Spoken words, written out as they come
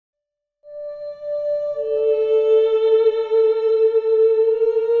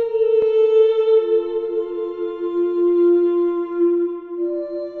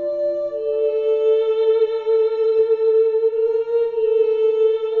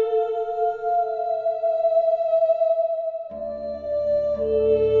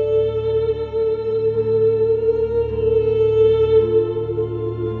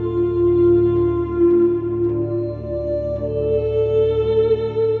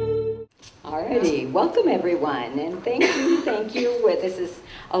Alrighty, welcome everyone, and thank you. This is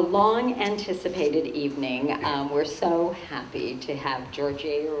a long anticipated evening. We're so happy to have George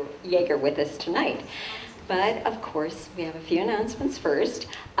Jaeger with us tonight. But of course, we have a few announcements first.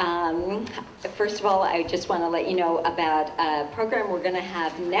 First of all, I just want to let you know about a program we're going to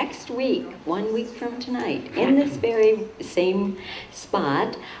have next week, 1 week from tonight, in this very same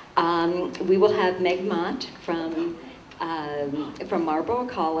spot. We will have Meg Mott from Marlborough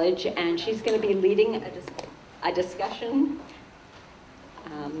College, and she's going to be leading a discussion.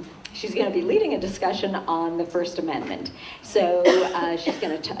 She's going to be leading a discussion on the First Amendment. So she's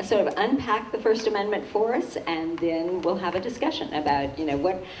going to sort of unpack the First Amendment for us, and then we'll have a discussion about, you know,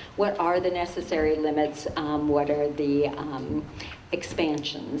 what are the necessary limits, what are the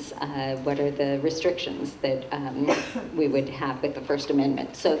expansions, what are the restrictions that we would have with the First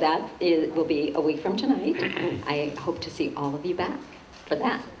Amendment. So that will be a week from tonight. I hope to see all of you back for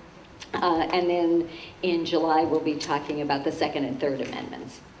that. And then in July, we'll be talking about the Second and Third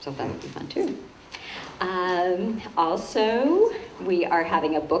Amendments. So that'll be fun too. Also, we are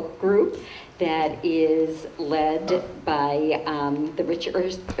having a book group that is led by the Rich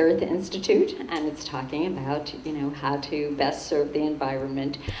Earth Institute, and it's talking about, you know, how to best serve the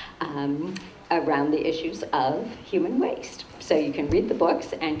environment around the issues of human waste. So you can read the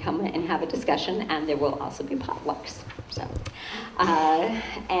books and come and have a discussion, and there will also be potlucks. So,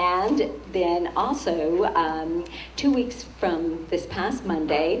 and then also 2 weeks from this past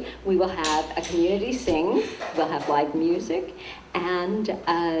Monday, we will have a community sing. We'll have live music and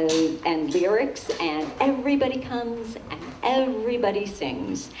lyrics, and everybody comes and everybody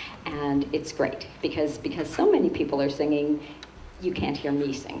sings, and it's great because so many people are singing. You can't hear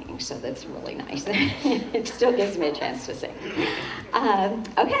me singing, so that's really nice. It still gives me a chance to sing.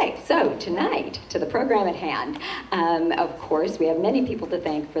 Okay, so tonight, to the program at hand. Of course, we have many people to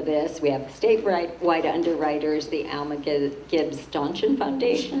thank for this. We have statewide underwriters, the Alma Gibbs Donchen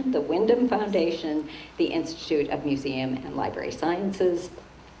Foundation, the Wyndham Foundation, the Institute of Museum and Library Sciences,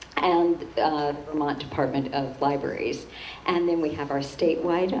 and the Vermont Department of Libraries. And then we have our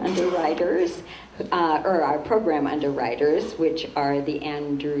statewide underwriters, or our program underwriters, which are the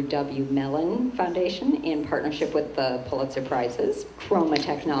Andrew W. Mellon Foundation in partnership with the Pulitzer Prizes, Chroma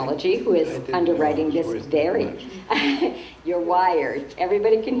Technology, who is underwriting this very, you're wired,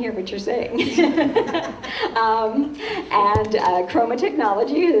 everybody can hear what you're saying. And Chroma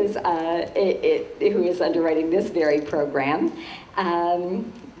Technology who is underwriting this very program.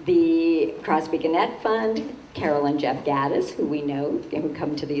 The Crosby Gannett Fund, Carol and Jeff Gaddis, who we know, who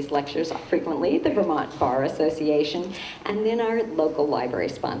come to these lectures frequently, the Vermont Bar Association, and then our local library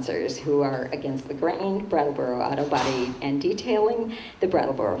sponsors who are Against the Grain, Brattleboro Auto Body and Detailing, the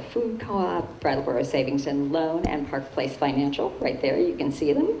Brattleboro Food Co-op, Brattleboro Savings and Loan, and Park Place Financial. Right there, you can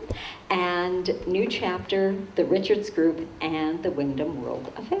see them. And New Chapter, the Richards Group, and the Wyndham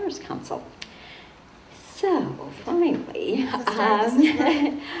World Affairs Council. So, finally,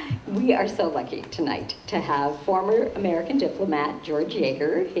 we are so lucky tonight to have former American diplomat George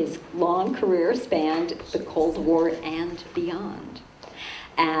Jaeger. His long career spanned the Cold War and beyond.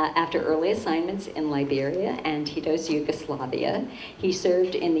 After early assignments in Liberia and Tito's Yugoslavia, he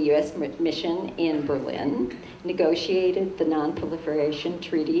served in the U.S. mission in Berlin, negotiated the Non-Proliferation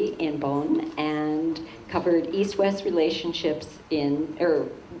Treaty in Bonn, and covered East-West relations in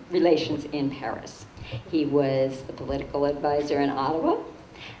Paris. He was the political advisor in Ottawa,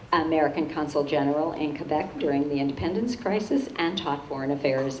 American Consul General in Quebec during the independence crisis, and taught foreign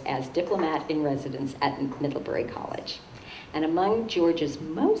affairs as diplomat in residence at Middlebury College. And among George's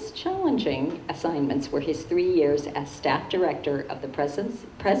most challenging assignments were his 3 years as staff director of the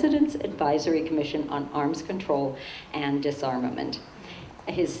President's Advisory Commission on Arms Control and Disarmament.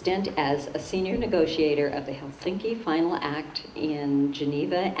 His stint as a senior negotiator of the Helsinki Final Act in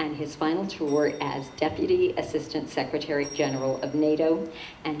Geneva, and his final tour as Deputy Assistant Secretary General of NATO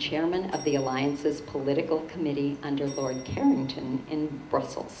and Chairman of the Alliance's Political Committee under Lord Carrington in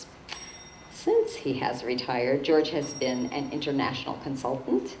Brussels. Since he has retired, George has been an international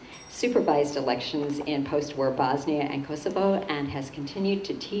consultant, supervised elections in post-war Bosnia and Kosovo, and has continued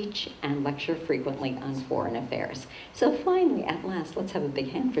to teach and lecture frequently on foreign affairs. So finally, at last, let's have a big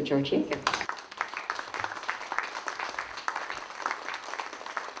hand for George Jaeger.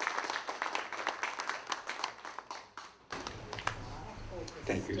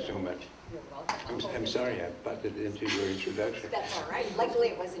 Thank you so much. You're welcome. I'm sorry I butted into your introduction. That's all right. Luckily,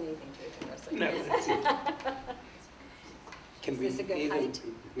 it wasn't anything too embarrassing. No, that's it. Can we Is this a good even height?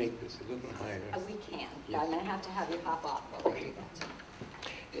 make this a little higher? We can. Yes. I'm going to have you hop off while we do that.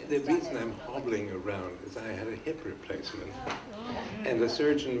 The reason I'm hobbling around is I had a hip replacement, and the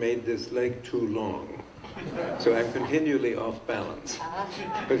surgeon made this leg too long. So I'm continually off balance.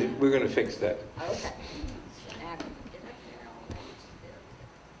 But we're going to fix that. Okay.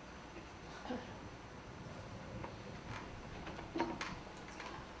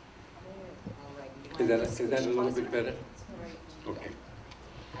 Is that a little bit better? Okay.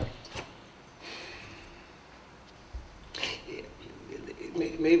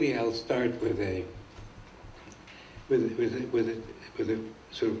 Maybe I'll start with a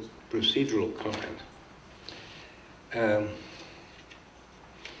sort of procedural comment.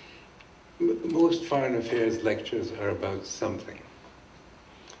 Most foreign affairs lectures are about something.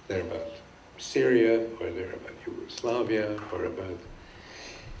 They're about Syria, or they're about Yugoslavia, or about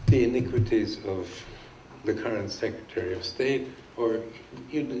the iniquities of the current Secretary of State, or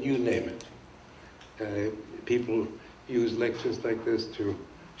you name it. People use lectures like this to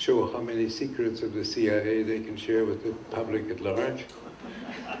show how many secrets of the CIA they can share with the public at large,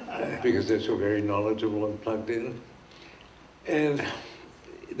 because they're so very knowledgeable and plugged in. And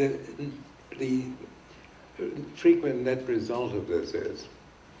the frequent net result of this is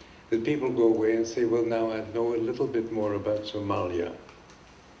that people go away and say, well, now I know a little bit more about Somalia.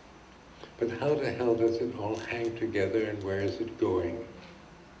 But how the hell does it all hang together, and where is it going?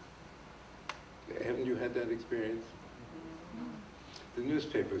 Haven't you had that experience? The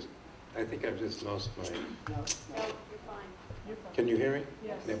newspapers, I think I've just lost my... No, you're fine. You're fine. Can you hear me?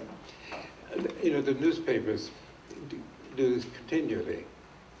 Yes. No. You know, the newspapers do this continually,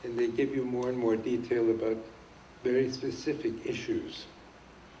 and they give you more and more detail about very specific issues.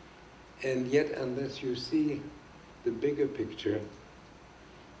 And yet, unless you see the bigger picture,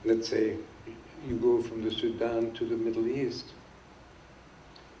 let's say you go from the Sudan to the Middle East,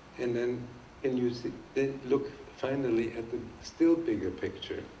 and then look finally at the still bigger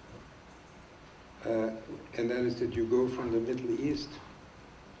picture, and that is that you go from the Middle East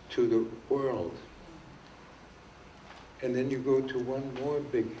to the world, and then you go to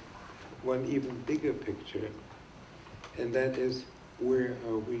one even bigger picture, and that is, where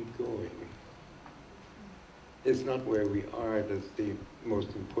are we going? It's not where we are that's the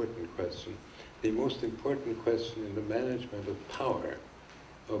most important question. The most important question in the management of power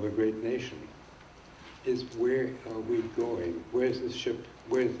of a great nation is, where are we going? Where's this ship,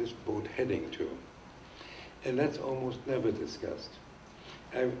 where's this boat heading to? And that's almost never discussed.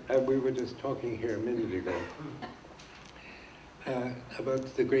 We were just talking here a minute ago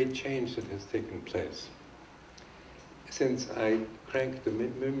about the great change that has taken place since I cranked the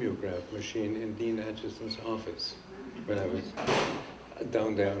mimeograph machine in Dean Acheson's office when I was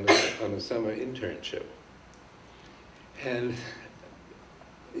down there on a summer internship. And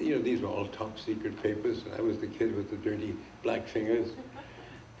you know, these were all top secret papers, and I was the kid with the dirty black fingers.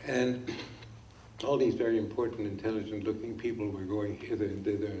 And all these very important, intelligent looking people were going hither and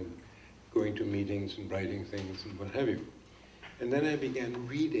thither and going to meetings and writing things and what have you. And then I began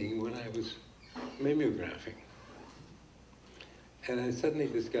reading when I was mimeographing. And I suddenly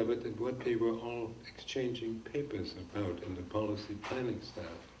discovered that what they were all exchanging papers about in the policy planning staff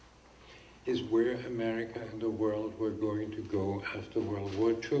is where America and the world were going to go after World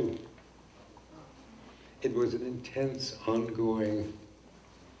War II. It was an intense, ongoing,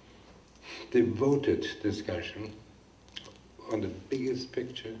 devoted discussion on the biggest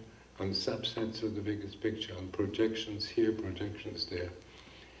picture, on subsets of the biggest picture, on projections here, projections there.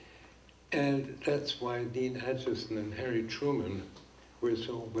 And that's why Dean Acheson and Harry Truman were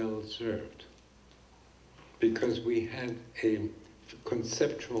so well served, because we had a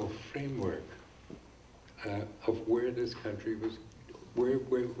conceptual framework of where this country was,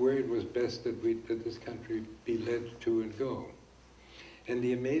 where it was best that this country be led to and go. And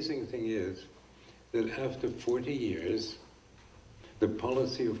the amazing thing is that after 40 years, the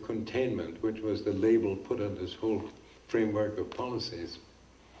policy of containment, which was the label put on this whole framework of policies,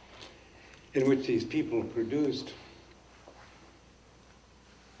 in which these people produced,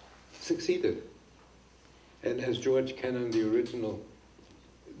 succeeded. And as George Kennan, the original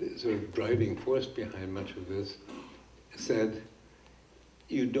sort of driving force behind much of this, said,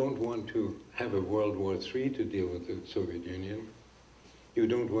 you don't want to have a World War III to deal with the Soviet Union. You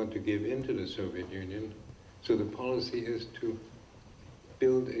don't want to give in to the Soviet Union. So the policy is to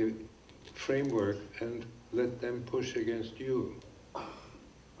build a framework and let them push against you.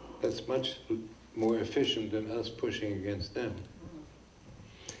 That's much more efficient than us pushing against them.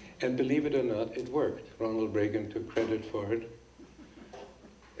 And believe it or not, it worked. Ronald Reagan took credit for it.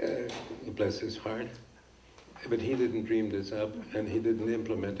 Bless his heart. But he didn't dream this up, and he didn't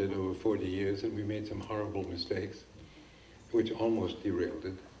implement it over 40 years, and we made some horrible mistakes. which almost derailed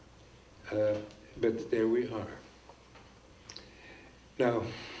it. But there we are. Now,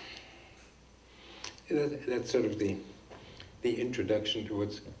 that's sort of the introduction to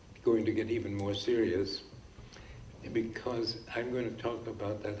what's going to get even more serious, because I'm going to talk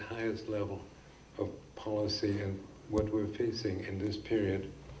about that highest level of policy and what we're facing in this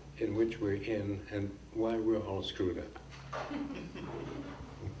period in which we're in and why we're all screwed up.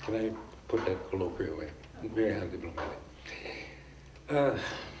 Can I put that colloquially? Very undiplomatic.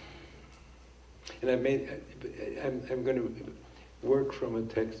 And I'm going to work from a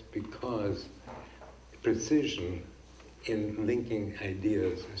text because precision in linking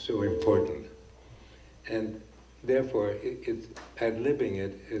ideas is so important. And therefore, ad-libbing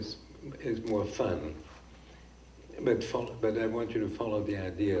it is more fun. But I want you to follow the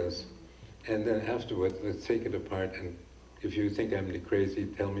ideas. And then afterwards, let's take it apart. And if you think I'm crazy,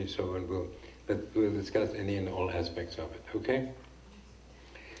 tell me so, and we'll discuss any and all aspects of it, okay?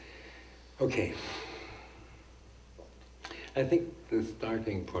 Okay. I think the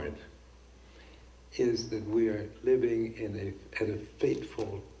starting point is that we are living at a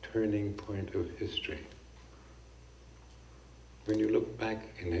fateful turning point of history. When you look back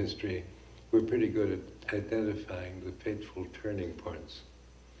in history, we're pretty good at identifying the fateful turning points.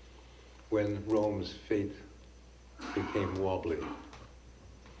 When Rome's fate became wobbly.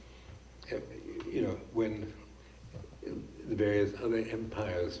 You know, when the various other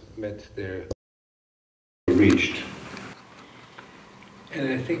empires met their reached. And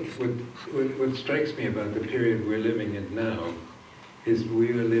I think what strikes me about the period we're living in now is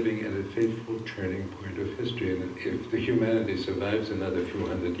we are living at a fateful turning point of history. And if the humanity survives another few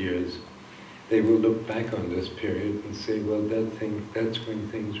hundred years, they will look back on this period and say, well, that's when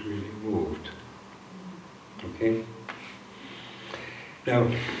things really moved. Okay? Now,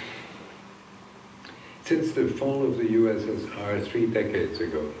 since the fall of the USSR 3 decades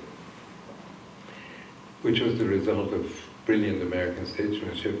ago, which was the result of brilliant American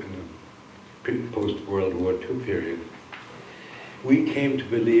statesmanship in the post-World War II period, we came to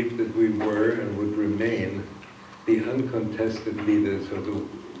believe that we were and would remain the uncontested leaders of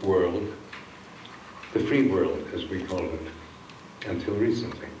the world, the free world, as we call it, until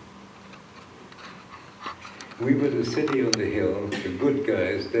recently. We were the city on the hill, the good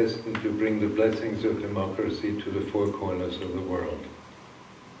guys destined to bring the blessings of democracy to the four corners of the world.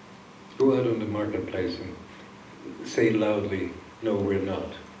 Go out on the marketplace and say loudly, no, we're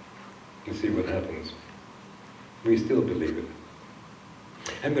not, and see what happens. We still believe it.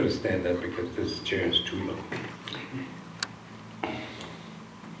 I'm going to stand up because this chair is too low.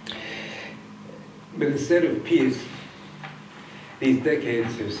 But instead of peace, these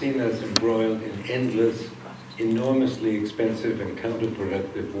decades have seen us embroiled in endless, enormously expensive and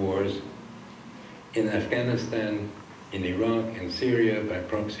counterproductive wars in Afghanistan, in Iraq, in Syria, by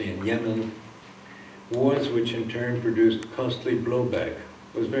proxy in Yemen, wars which in turn produced costly blowback,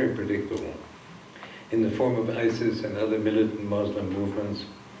 was very predictable, in the form of ISIS and other militant Muslim movements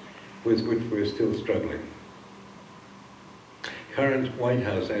with which we're still struggling. Current White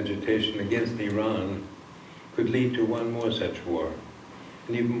House agitation against Iran could lead to one more such war,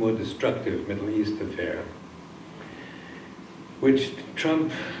 an even more destructive Middle East affair, which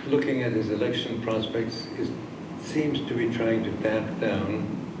Trump, looking at his election prospects, seems to be trying to damp down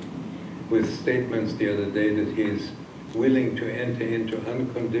with statements the other day that he is willing to enter into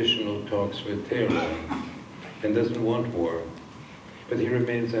unconditional talks with Tehran and doesn't want war, but he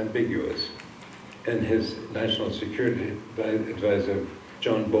remains ambiguous. And his national security advisor,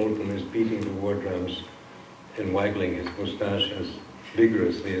 John Bolton, is beating the war drums and waggling his mustache as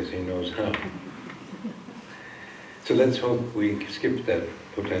vigorously as he knows how. So let's hope we skip that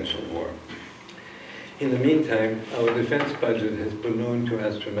potential war. In the meantime, our defense budget has ballooned to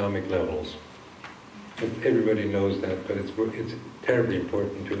astronomical levels. Everybody knows that, but it's terribly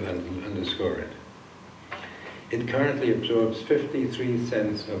important to underscore it. It currently absorbs 53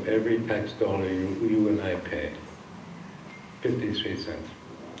 cents of every tax dollar you and I pay. 53 cents.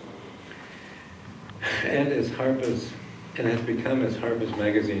 And has become, as Harper's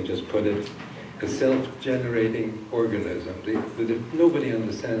Magazine just put it, a self-generating organism. Nobody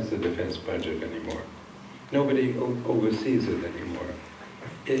understands the defense budget anymore. Nobody oversees it anymore.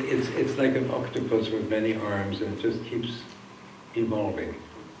 It's like an octopus with many arms, and it just keeps evolving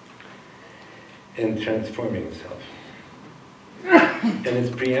and transforming itself. And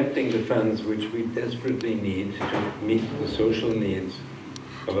it's preempting the funds which we desperately need to meet the social needs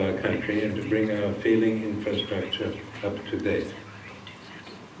of our country and to bring our failing infrastructure up to date.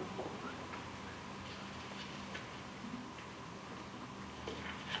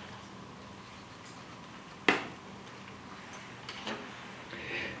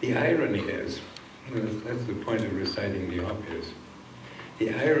 The irony is, that's the point of reciting the obvious,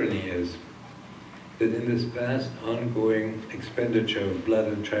 the irony is that in this vast ongoing expenditure of blood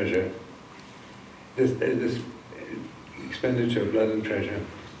and treasure, this expenditure of blood and treasure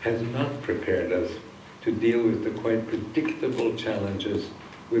has not prepared us to deal with the quite predictable challenges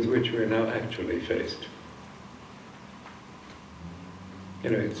with which we're now actually faced.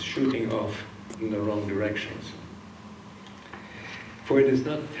 You know, it's shooting off in the wrong directions. For it is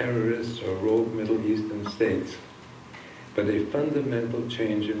not terrorists or rogue Middle Eastern states, but a fundamental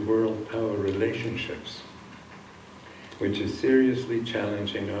change in world power relationships, which is seriously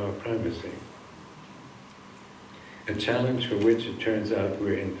challenging our primacy. A challenge for which it turns out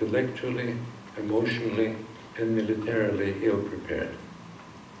we're intellectually, emotionally, and militarily ill-prepared.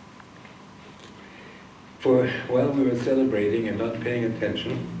 For while we were celebrating and not paying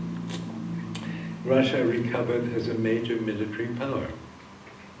attention, Russia recovered as a major military power.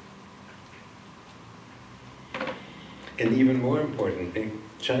 And even more importantly,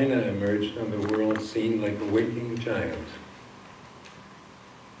 China emerged on the world scene like a waking giant.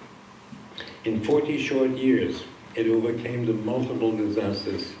 In 40 short years, it overcame the multiple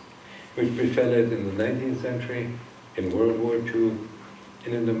disasters which befell it in the 19th century, in World War II,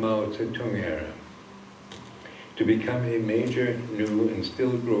 and in the Mao Zedong era, to become a major, new, and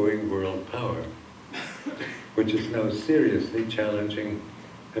still growing world power, which is now seriously challenging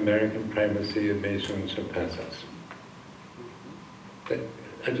American primacy and may soon surpass us.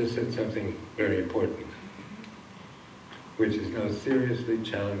 I just said something very important, which is now seriously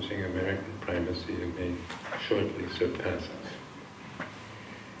challenging American primacy and may shortly surpass us.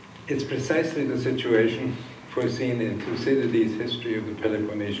 It's precisely the situation foreseen in Thucydides' History of the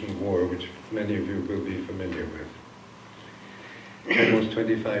Peloponnesian War, which many of you will be familiar with, almost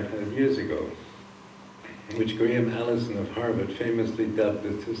 2,500 years ago, which Graham Allison of Harvard famously dubbed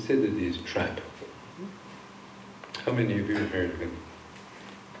the Thucydides trap. How many of you have heard of it?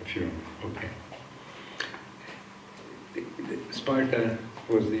 A few, okay. Sparta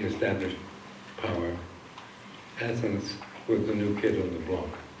was the established power. Athens was the new kid on the block.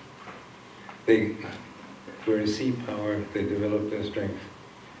 They were a sea power, they developed their strength,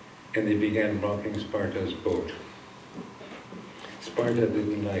 and they began rocking Sparta's boat. Sparta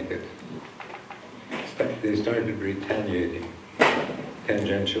didn't like it. They started retaliating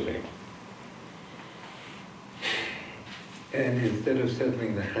tangentially. And instead of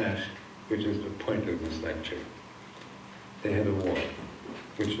settling the hash, which is the point of this lecture, they had a war,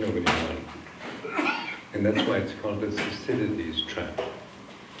 which nobody won. And that's why it's called the Thucydides trap.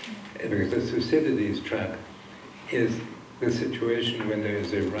 Because the Thucydides trap is the situation when there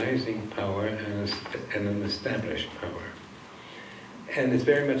is a rising power and an established power. And it's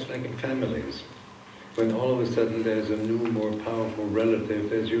very much like in families. When all of a sudden there's a new, more powerful relative,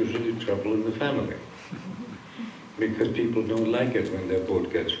 there's usually trouble in the family. Because people don't like it when their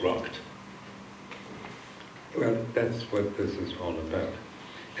boat gets rocked. Well, that's what this is all about.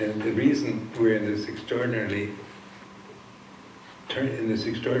 And the reason we're in this extraordinary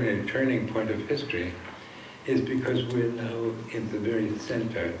turning point of history is because we're now in the very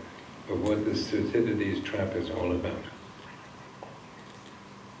center of what this Thucydides trap is all about.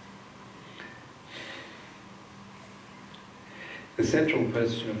 The central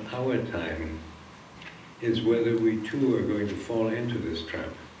question of our time is whether we too are going to fall into this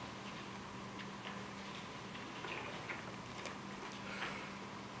trap.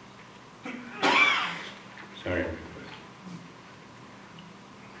 Sorry.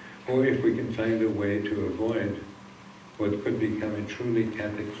 Or if we can find a way to avoid what could become a truly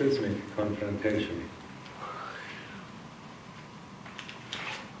cataclysmic confrontation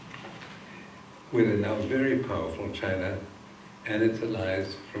with a now very powerful China and its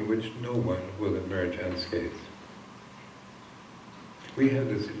allies, from which no one will emerge unscathed. We have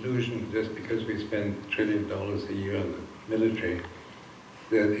this illusion, just because we spend $1 trillion a year on the military,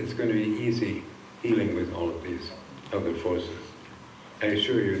 that it's going to be easy dealing with all of these other forces. I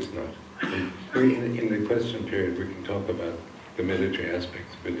assure you it's not. In the question period, we can talk about the military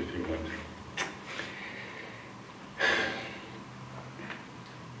aspects of it if you want.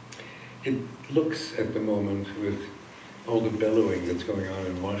 It looks at the moment, with all the bellowing that's going on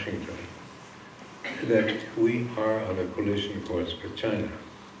in Washington, that we are on a collision course with China.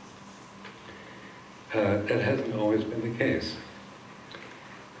 That hasn't always been the case.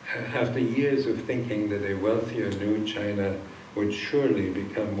 After years of thinking that a wealthier new China would surely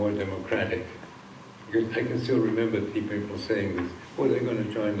become more democratic, because I can still remember people saying this, oh, they're going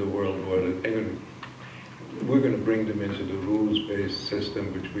to join the world order, we're going to bring them into the rules-based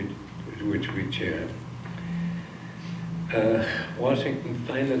system which we chair. Washington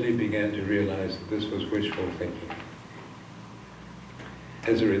finally began to realize that this was wishful thinking.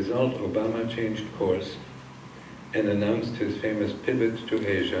 As a result, Obama changed course and announced his famous pivot to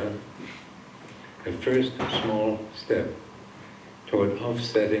Asia, a first small step toward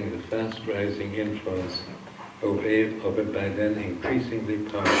offsetting the fast-rising influence of a by then increasingly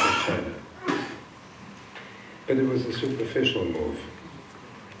powerful China. But it was a superficial move,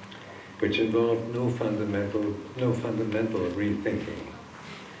 which involved no fundamental rethinking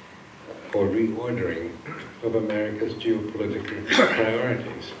or reordering of America's geopolitical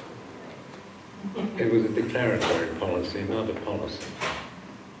priorities. It was a declaratory policy, not a policy.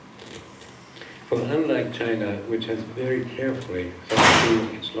 For unlike China, which has very carefully thought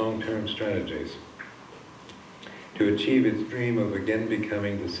through its long-term strategies to achieve its dream of again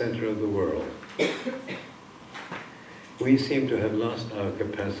becoming the center of the world, we seem to have lost our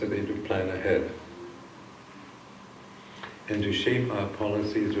capacity to plan ahead and to shape our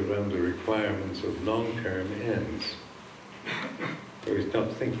policies around the requirements of long-term ends. So we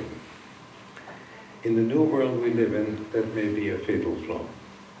stop thinking. In the new world we live in, that may be a fatal flaw.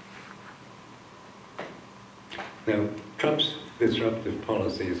 Now, Trump's disruptive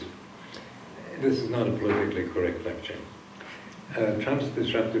policies, this is not a politically correct lecture. Trump's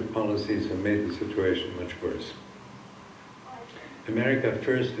disruptive policies have made the situation much worse. America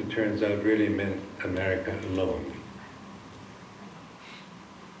first, it turns out, really meant America alone.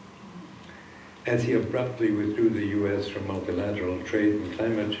 As he abruptly withdrew the US from multilateral trade and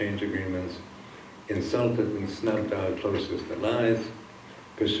climate change agreements, insulted and snubbed our closest allies,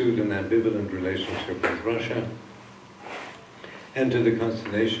 pursued an ambivalent relationship with Russia, and to the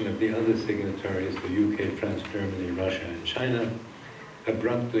consternation of the other signatories, the UK, France, Germany, Russia, and China,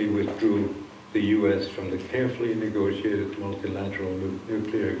 abruptly withdrew the US from the carefully negotiated multilateral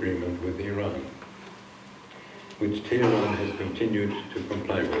nuclear agreement with Iran, which Tehran has continued to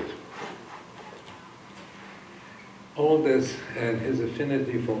comply with. All this and his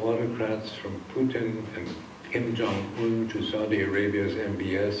affinity for autocrats from Putin and Kim Jong-un to Saudi Arabia's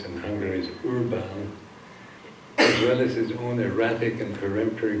MBS and Hungary's Orbán, as well as his own erratic and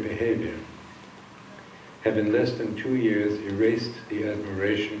peremptory behavior, have in less than 2 years erased the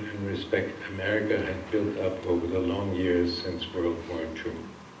admiration and respect America had built up over the long years since World War II.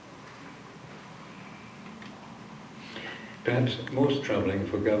 Perhaps most troubling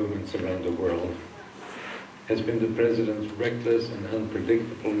for governments around the world has been the President's reckless and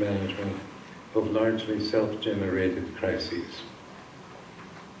unpredictable management of largely self-generated crises.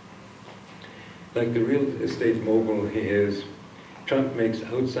 Like the real estate mogul he is, Trump makes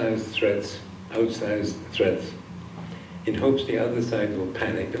outsized threats in hopes the other side will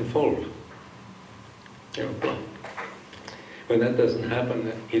panic and fold. You know, when that doesn't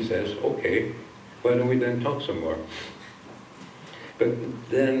happen, he says, okay, why don't we then talk some more? But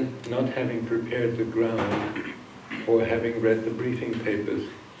then, not having prepared the ground, or having read the briefing papers,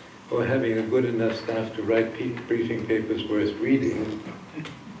 or having a good enough staff to write briefing papers worth reading,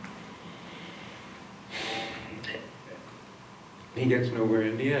 he gets nowhere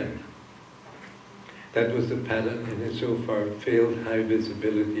in the end. That was the pattern in his so far failed high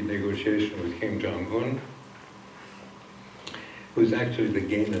visibility negotiation with Kim Jong-un, who's actually the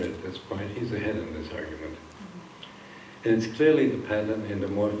gainer at this point. He's ahead in this argument. And it's clearly the pattern in the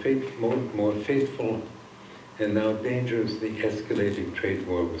more faithful and now dangerously escalating trade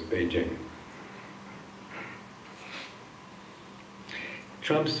war with Beijing.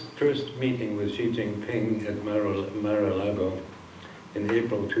 Trump's first meeting with Xi Jinping at Mar-a-Lago in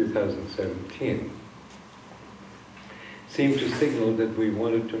April 2017 seemed to signal that we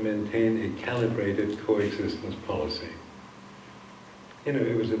wanted to maintain a calibrated coexistence policy. You know,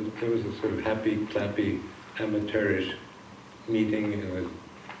 it was a sort of happy, clappy, amateurish meeting in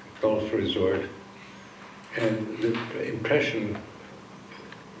a golf resort, and the impression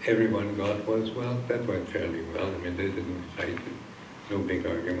everyone got was, well, that went fairly well. I mean, they didn't fight, no big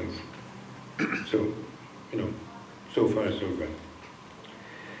arguments. So, you know, so far so good.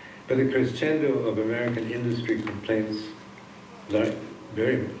 But the crescendo of American industry complaints,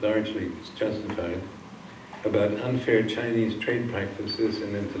 very largely justified, about unfair Chinese trade practices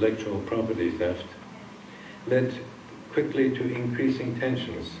and intellectual property theft, led quickly to increasing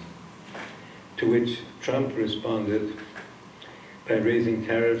tensions, to which Trump responded by raising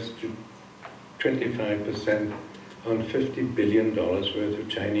tariffs to 25% on $50 billion worth of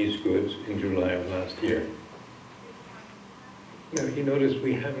Chinese goods in July of last year. Now, you notice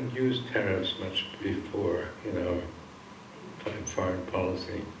we haven't used tariffs much before, you know, in foreign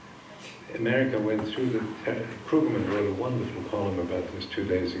policy. America went through the, Krugman wrote a wonderful column about this 2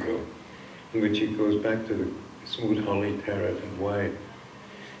 days ago, in which he goes back to the Smoot-Hawley tariff and why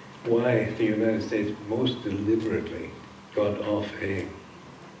the United States most deliberately got off a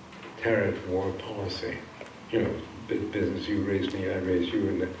tariff war policy. You know, business, you raise me, I raise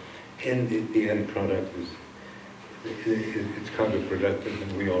you, and the end product is it's counterproductive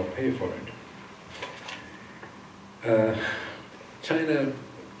and we all pay for it. China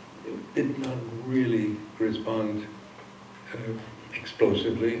did not really respond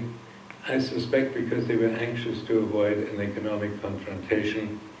explosively. I suspect because they were anxious to avoid an economic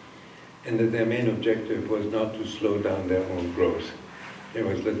confrontation and that their main objective was not to slow down their own growth. It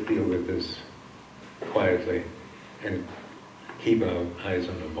was, let's deal with this quietly and keep our eyes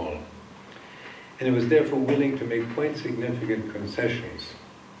on the ball. And it was therefore willing to make quite significant concessions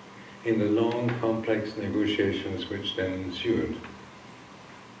in the long, complex negotiations which then ensued.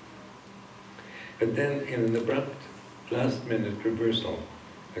 But then, in an abrupt, last-minute reversal,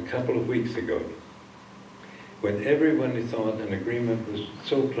 a couple of weeks ago, when everyone thought an agreement was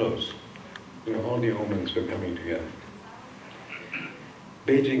so close, you know, all the omens were coming together,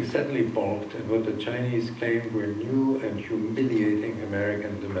 Beijing suddenly balked at what the Chinese claimed were new and humiliating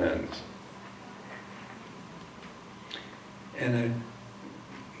American demands. And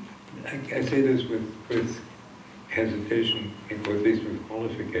I say this with hesitation, or at least with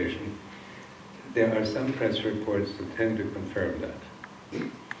qualification. There are some press reports that tend to confirm that.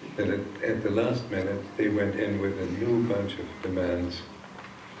 That at the last minute, they went in with a new bunch of demands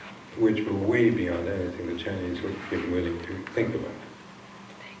which were way beyond anything the Chinese would be willing to think about.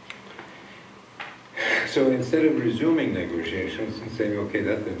 So instead of resuming negotiations and saying, okay,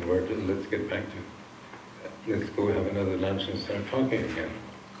 that didn't work, let's get back to, let's go have another lunch and start talking again.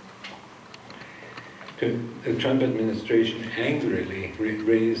 The Trump administration angrily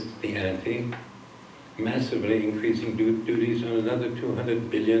raised the ante, massively increasing duties on another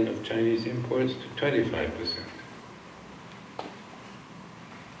 200 billion of Chinese imports to 25%.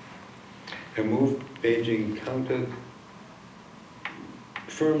 A move Beijing countered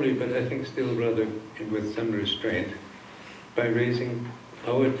firmly, but I think still rather with some restraint, by raising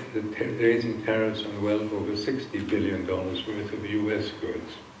tariffs on well over $60 billion worth of US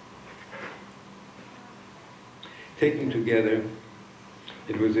goods. Taken together,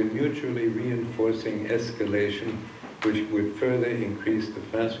 it was a mutually reinforcing escalation which would further increase the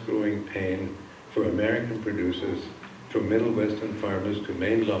fast-growing pain for American producers, from Middle Western farmers to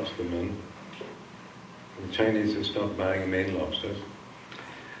Maine lobstermen. The Chinese have stopped buying Maine lobsters,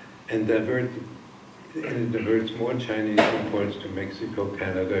 and it diverts more Chinese imports to Mexico,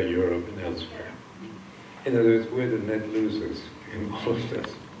 Canada, Europe, and elsewhere. In other words, we're the net losers in all of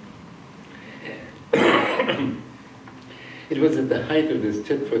this. It was at the height of this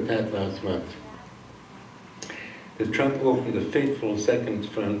tit-for-tat last month that Trump opened the fateful second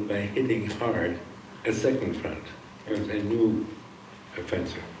front by hitting hard a second front. It was a new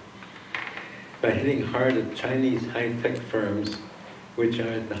offensive. By hitting hard at Chinese high-tech firms which are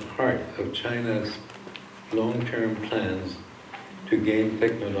at the heart of China's long-term plans to gain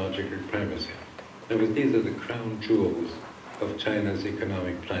technological primacy. In other words, these are the crown jewels of China's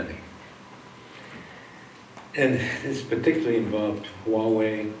economic planning. And this particularly involved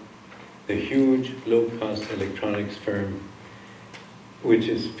Huawei, the huge low-cost electronics firm which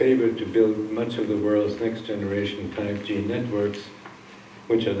is favored to build much of the world's next-generation 5G networks,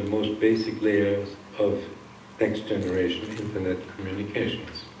 which are the most basic layers of next-generation internet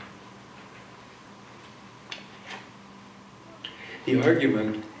communications. The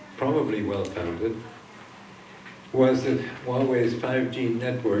argument, probably well-founded, was that Huawei's 5G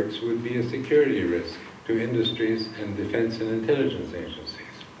networks would be a security risk to industries and defense and intelligence agencies.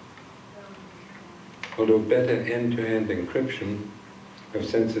 Although better end-to-end encryption of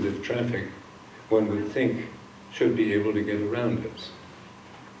sensitive traffic, one would think, should be able to get around this.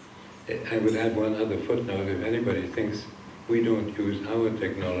 I would add one other footnote: if anybody thinks we don't use our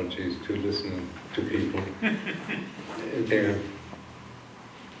technologies to listen to people, they're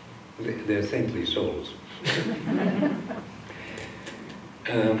saintly souls.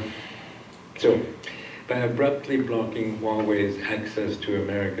 So, by abruptly blocking Huawei's access to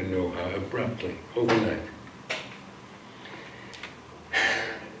American know-how, abruptly, overnight,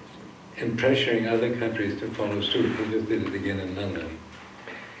 and pressuring other countries to follow suit, we just did it again in London,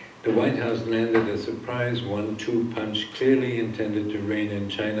 the White House landed a surprise 1-2 punch clearly intended to rein in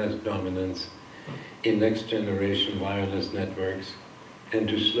China's dominance in next-generation wireless networks and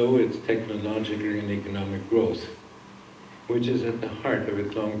to slow its technological and economic growth, which is at the heart of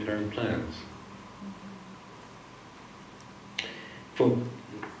its long-term plans. For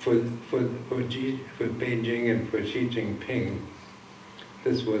Beijing and for Xi Jinping,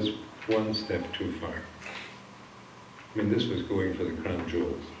 this was one step too far. I mean, this was going for the crown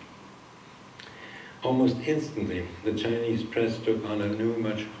jewels. Almost instantly, the Chinese press took on a new,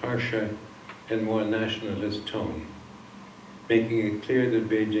 much harsher and more nationalist tone, making it clear that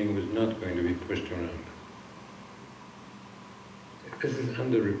Beijing was not going to be pushed around. This is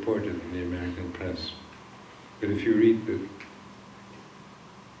underreported in the American press, but if you read the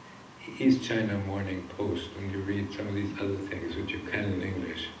East China Morning Post and you read some of these other things which you can in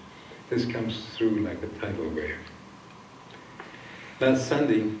English, this comes through like a tidal wave. Last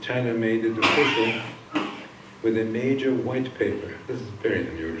Sunday, China made it official with a major white paper. This is very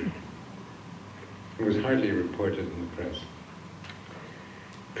unusual. It was hardly reported in the press.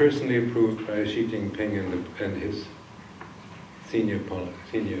 Personally approved by Xi Jinping and his senior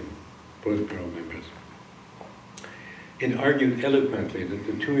Politburo members. It argued eloquently that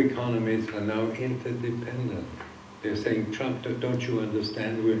the two economies are now interdependent. They're saying, Trump, don't you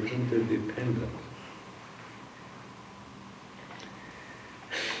understand, we're interdependent.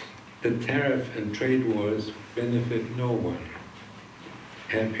 The tariff and trade wars benefit no one.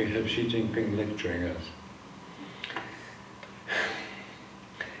 And we have Xi Jinping lecturing us.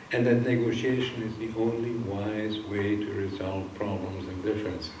 And that negotiation is the only wise way to resolve problems and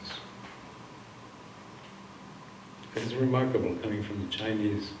differences. It's remarkable coming from the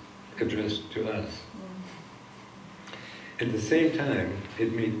Chinese addressed to us. At the same time,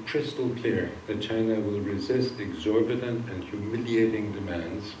 it made crystal clear that China will resist exorbitant and humiliating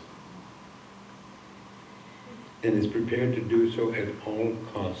demands and is prepared to do so at all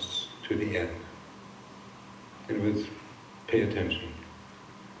costs to the end. In other words, pay attention.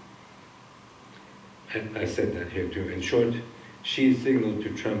 I said that here too. In short, Xi signaled to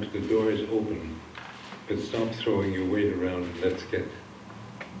Trump, the door is open, but stop throwing your weight around and let's get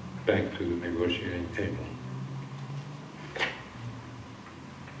back to the negotiating table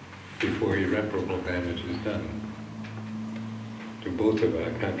before irreparable damage is done to both of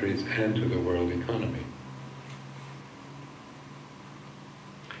our countries and to the world economy.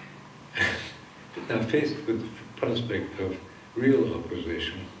 Now, faced with the prospect of real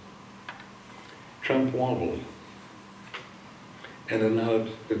opposition, Trump wobbled and allowed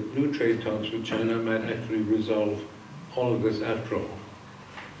that new trade talks with China might actually resolve all of this after all.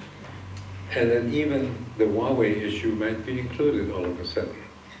 And that even the Huawei issue might be included all of a sudden.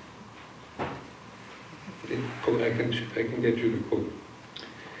 I can get you the quote.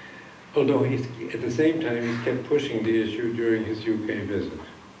 Although at the same time, he's kept pushing the issue during his UK visit.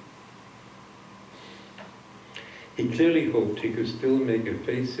 He clearly hoped he could still make a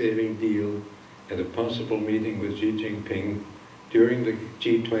face-saving deal at a possible meeting with Xi Jinping during the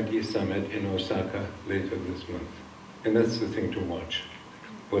G20 summit in Osaka later this month. And that's the thing to watch,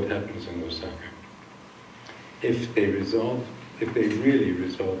 what happens in Osaka. If they really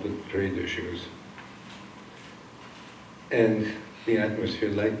resolve the trade issues, and the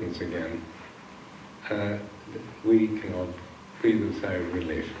atmosphere lightens again, we can all breathe a sigh of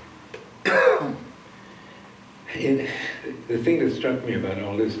relief. The thing that struck me about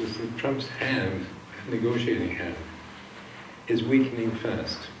all this is that Trump's hand, negotiating hand, is weakening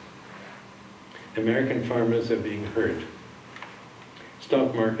fast. American farmers are being hurt.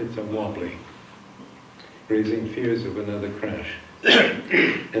 Stock markets are wobbly, raising fears of another crash.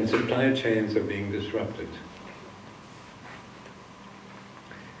 And supply chains are being disrupted.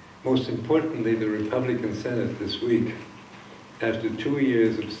 Most importantly, the Republican Senate this week, after 2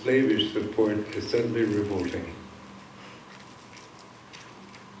 years of slavish support, is suddenly revolting.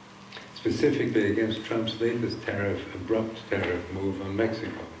 Specifically against Trump's latest abrupt tariff move on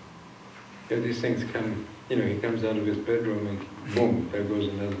Mexico. You know, these things come, he comes out of his bedroom and boom, there goes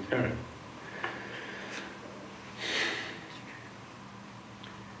another tariff.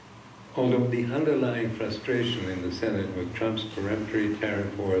 Although the underlying frustration in the Senate with Trump's peremptory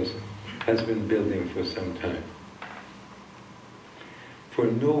tariff wars has been building for some time. For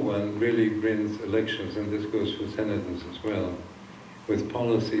no one really wins elections, and this goes for senators as well, with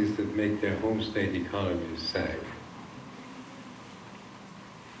policies that make their home state economies sag.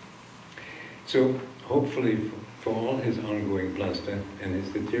 So hopefully for all his ongoing bluster and his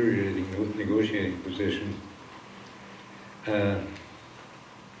deteriorating negotiating position,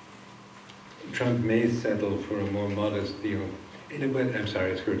 Trump may settle for a more modest deal. I'm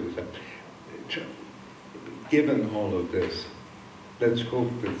sorry, I screwed this up. Given all of this, let's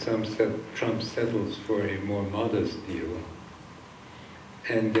hope that Trump settles for a more modest deal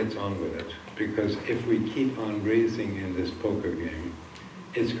and gets on with it. Because if we keep on raising in this poker game,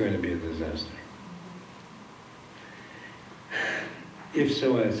 it's going to be a disaster. If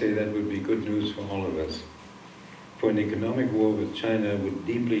so, I say that would be good news for all of us. For an economic war with China would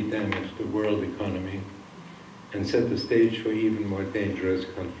deeply damage the world economy and set the stage for even more dangerous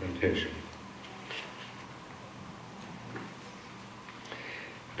confrontation.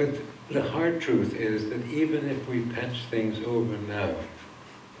 But the hard truth is that even if we patch things over now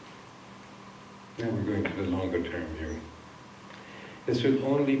we're going to the longer-term view, this will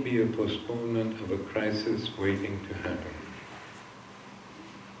only be a postponement of a crisis waiting to happen.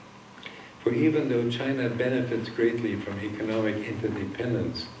 For even though China benefits greatly from economic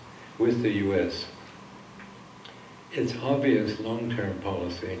interdependence with the US, its obvious long-term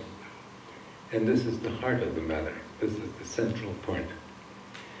policy, and this is the heart of the matter, this is the central point,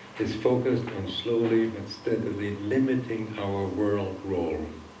 is focused on slowly but steadily limiting our world role,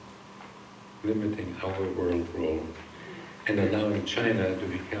 and allowing China to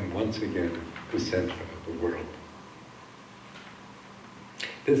become once again the center of the world.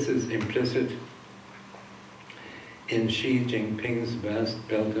 This is implicit in Xi Jinping's vast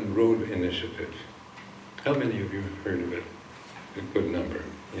Belt and Road Initiative. How many of you have heard of it? A good number.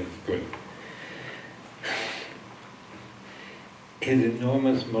 Yes, good. His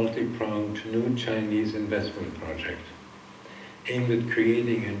enormous multi-pronged new Chinese investment project aimed at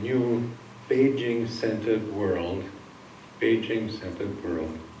creating a new Beijing-centered world,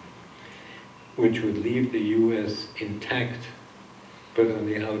 which would leave the US intact, but on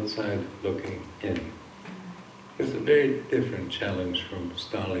the outside looking in. It's a very different challenge from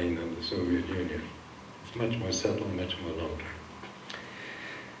Stalin and the Soviet Union. It's much more subtle, much more long-term.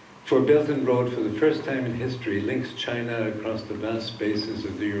 For Belt and Road, for the first time in history, links China across the vast spaces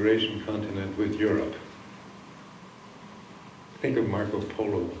of the Eurasian continent with Europe. Think of Marco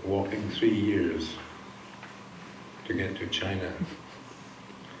Polo walking 3 years to get to China.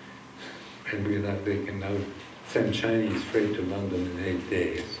 And they can now send Chinese freight to London in 8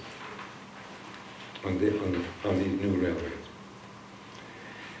 days on these new railways.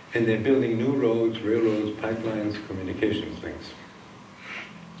 And they're building new roads, railroads, pipelines, communications links.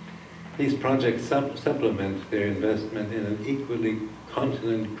 These projects supplement their investment in an equally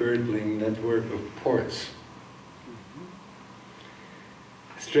continent-girdling network of ports,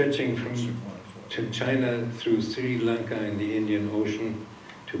 stretching from China through Sri Lanka in the Indian Ocean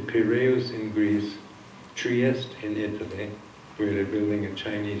to Piraeus in Greece, Trieste in Italy, where they're building a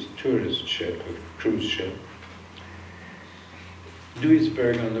Chinese tourist ship, a cruise ship,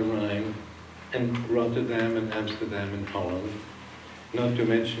 Duisburg on the Rhine, and Rotterdam and Amsterdam in Holland, not to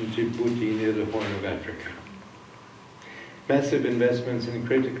mention Djibouti near the Horn of Africa. Massive investments in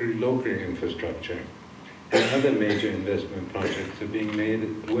critical local infrastructure and other major investment projects are being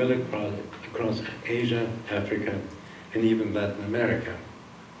made well across Asia, Africa, and even Latin America,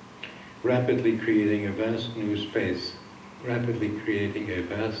 rapidly creating a vast new space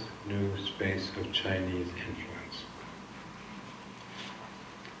of Chinese influence.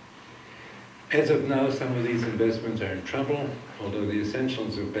 As of now, some of these investments are in trouble, although the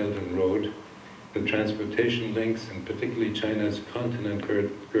essentials of Belt and Road, the transportation links, and particularly China's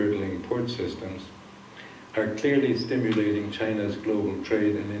continent-girdling port systems, are clearly stimulating China's global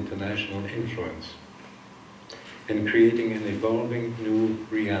trade and international influence, and creating an evolving new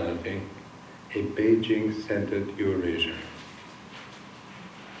reality, a Beijing-centered Eurasia.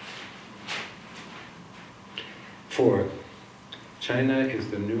 4. China is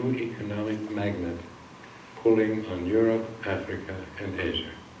the new economic magnet pulling on Europe, Africa, and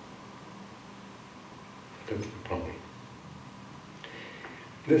Asia. That's the problem.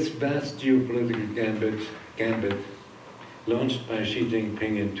 This vast geopolitical gambit launched by Xi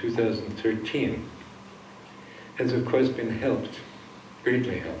Jinping in 2013 has of course been helped,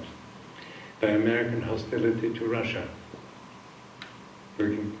 greatly helped, by American hostility to Russia.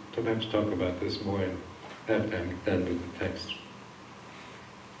 We can perhaps talk about this more after I'm done with the text.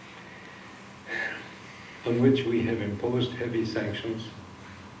 On which we have imposed heavy sanctions,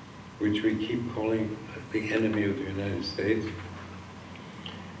 which we keep calling the enemy of the United States.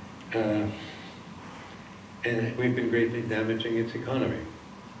 And we've been greatly damaging its economy.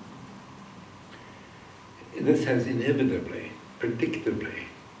 This has inevitably, predictably,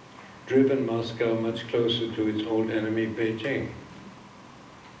 driven Moscow much closer to its old enemy, Beijing.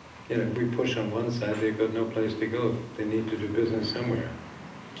 You know, if we push on one side, they've got no place to go. They need to do business somewhere.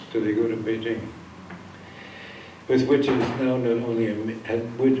 So they go to Beijing, with which it is now not only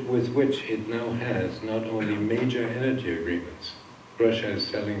with which it now has not only major energy agreements. Russia is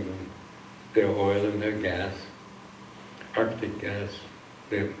selling them their oil and their gas, Arctic gas.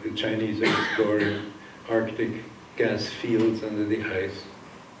 The Chinese are exploring Arctic gas fields under the ice,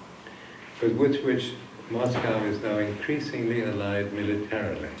 but with which Moscow is now increasingly allied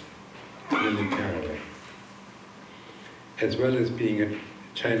militarily, as well as being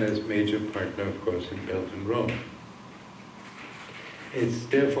China's major partner, of course, in Belt and Road. It's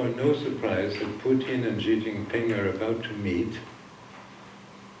therefore no surprise that Putin and Xi Jinping are about to meet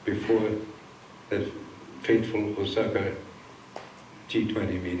before that fateful Osaka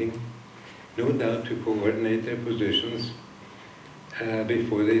G20 meeting, no doubt to coordinate their positions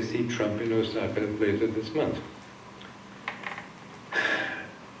before they see Trump in Osaka later this month.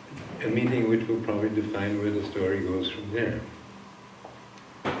 A meeting which will probably define where the story goes from there.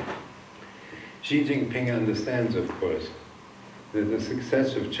 Xi Jinping understands, of course, that the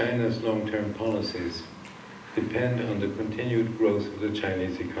success of China's long-term policies depend on the continued growth of the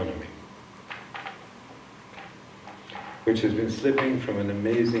Chinese economy, which has been slipping from an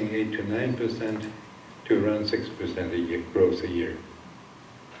amazing 8 to 9% to around 6% a year, growth a year,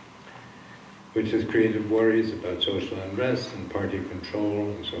 which has created worries about social unrest and party control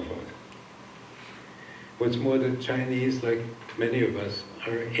and so forth. What's more, the Chinese, like many of us,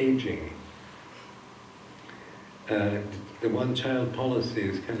 are aging. The one-child policy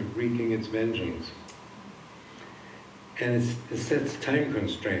is kind of wreaking its vengeance. And it sets time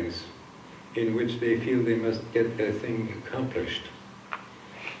constraints in which they feel they must get their thing accomplished.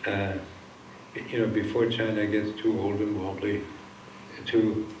 Before China gets too old and wobbly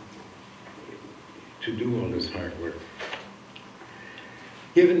to do all this hard work.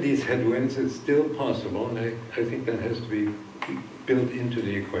 Given these headwinds, it's still possible, and I think that has to be built into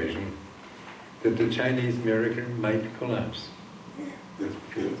the equation, that the Chinese miracle might collapse.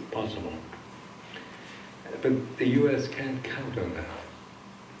 It's possible. But the US can't count on that.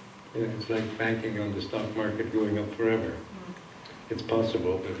 It's like banking on the stock market going up forever. It's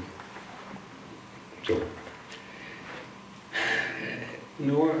possible, but so.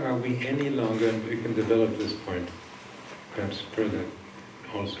 Nor are we any longer, and we can develop this point perhaps further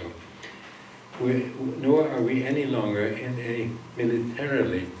also, nor are we any longer in a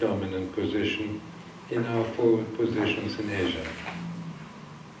militarily dominant position in our forward positions in Asia.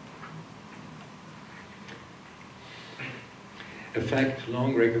 A fact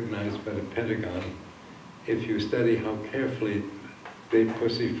long recognized by the Pentagon, if you study how carefully they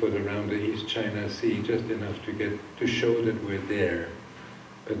pussyfoot around the East China Sea, just enough to show that we're there,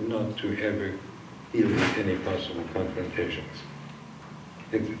 but not to ever deal with any possible confrontations.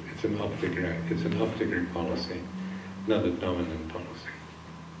 It's an optical policy, not a dominant policy.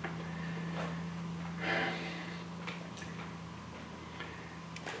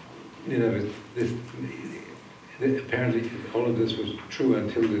 Apparently all of this was true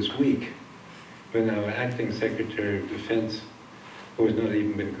until this week, when our acting Secretary of Defense, who has not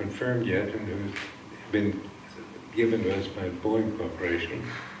even been confirmed yet and who's been given to us by Boeing Corporation,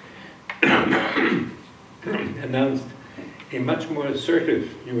 announced a much more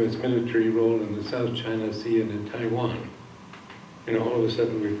assertive U.S. military role in the South China Sea and in Taiwan. All of a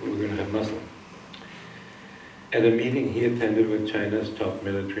sudden we're going to have muscle. At a meeting he attended with China's top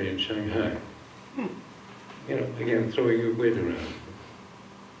military in Shanghai. Again, throwing your weight around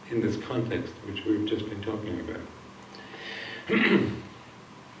in this context which we've just been talking about.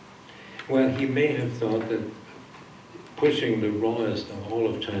 Well, he may have thought that pushing the rawest of all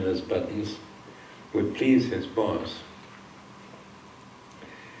of China's buttons would please his boss.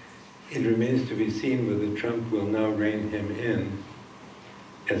 It remains to be seen whether Trump will now rein him in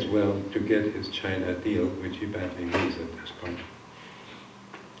as well to get his China deal, which he badly needs at this point.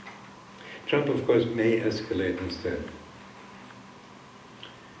 Trump, of course, may escalate instead.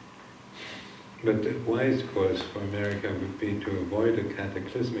 But the wise course for America would be to avoid a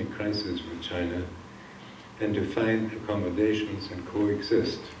cataclysmic crisis with China and to find accommodations and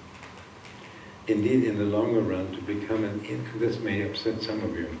coexist. Indeed, in the longer run, to become this may upset some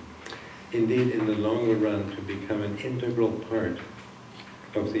of you, indeed, in the longer run, to become an integral part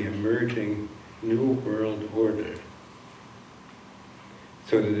of the emerging new world order,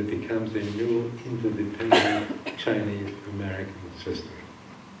 so that it becomes a new interdependent Chinese-American system.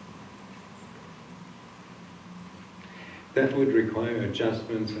 That would require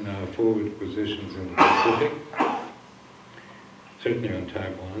adjustments in our forward positions in the Pacific, certainly on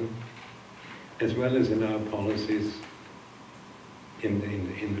Taiwan, as well as in our policies in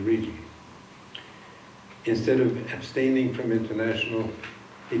the region. Instead of abstaining from international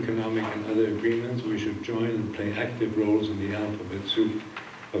economic and other agreements, we should join and play active roles in the alphabet soup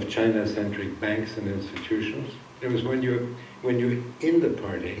of China-centric banks and institutions. It was when you're in the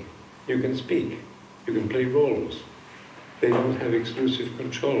party, you can speak, you can play roles. They don't have exclusive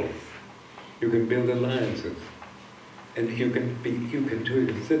control. You can build alliances, and you can to a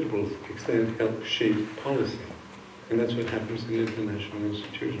considerable extent help shape policy. And that's what happens in international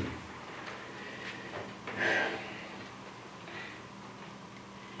institutions.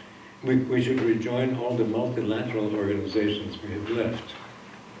 we should rejoin all the multilateral organizations we have left,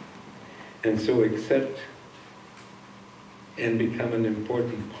 and so accept and become an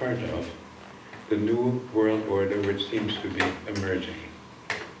important part of the new world order which seems to be emerging.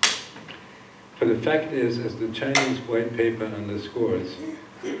 For the fact is, as the Chinese white paper underscores,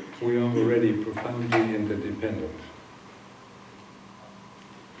 we are already profoundly interdependent,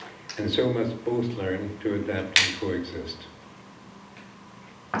 and so must both learn to adapt and coexist.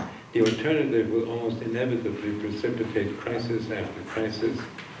 The alternative will almost inevitably precipitate crisis after crisis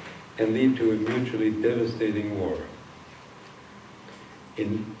and lead to a mutually devastating war,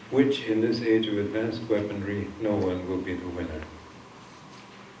 in which, in this age of advanced weaponry, no one will be the winner.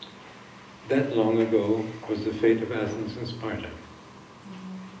 That long ago was the fate of Athens and Sparta.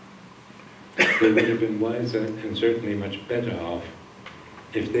 They would have been wiser and certainly much better off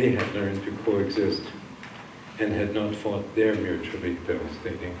if they had learned to coexist and had not fought their mutually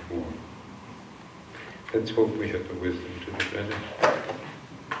devastating war. Let's hope we have the wisdom to do better.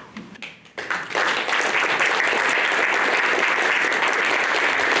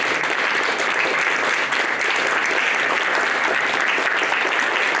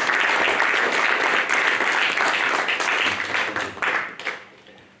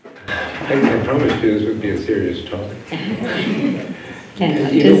 I promised you this would be a serious talk.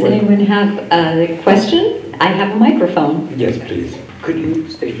 Does anyone have a question? I have a microphone. Yes, please. Could you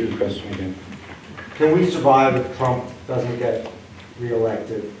state your question again? Can we survive if Trump doesn't get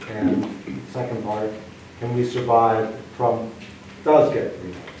reelected? And second part, can we survive if Trump does get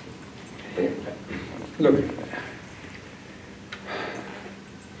reelected? Look,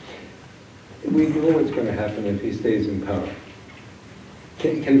 we know what's going to happen if he stays in power.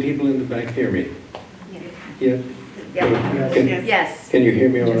 Can people in the back hear me? Yes. Yeah? Yes. Can you hear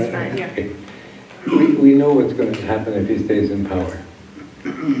me all right? Just fine. Okay. We know what's going to happen if he stays in power.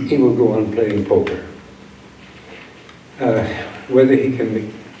 He will go on playing poker. Whether he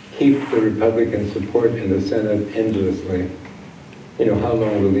can keep the Republican support in the Senate endlessly, how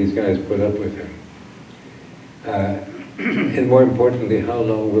long will these guys put up with him? And more importantly, how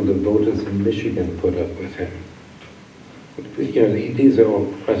long will the voters in Michigan put up with him? These are all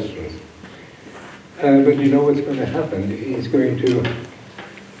questions. But you know what's going to happen. He's going to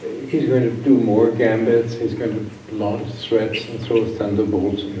do more gambits. He's going to launch threats and throw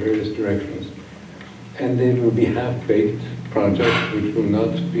thunderbolts in various directions. And they will be half-baked projects which will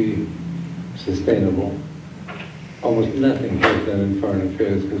not be sustainable. Almost nothing he's done in foreign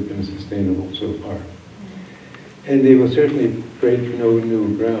affairs has been sustainable so far. And they will certainly break no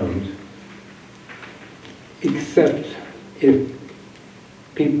new ground, except if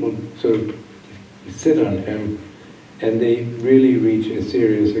people sort of sit on him and they really reach a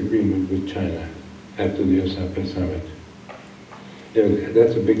serious agreement with China after the Osaka summit.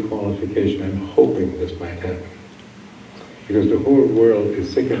 That's a big qualification. I'm hoping this might happen. Because the whole world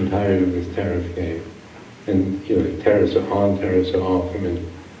is sick and tired of this tariff game. And, tariffs are on, tariffs are off. I mean,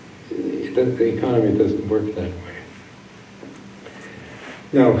 the economy doesn't work that way.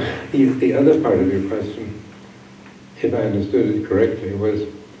 Now, the other part of your question, if I understood it correctly, was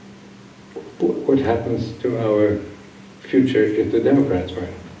what happens to our future if the Democrats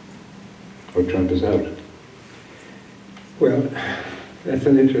win, or Trump is out? Well, that's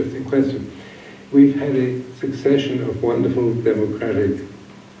an interesting question. We've had a succession of wonderful Democratic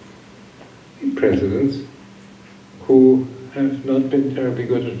presidents who have not been terribly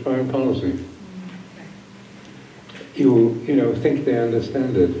good at foreign policy. You think they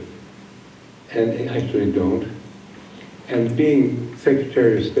understand it, and they actually don't. And being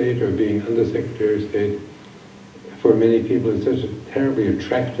Secretary of State or being Undersecretary of State, for many people, is such a terribly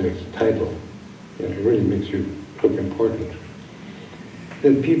attractive title. It really makes you look important.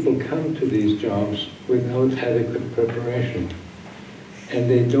 That people come to these jobs without adequate preparation. And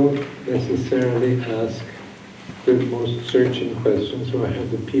they don't necessarily ask the most searching questions or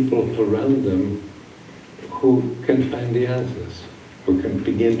have the people around them who can find the answers, who can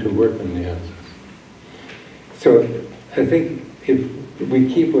begin to work on the answers. So I think if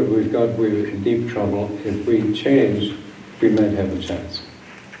we keep what we've got, we're in deep trouble. If we change, we might have a chance.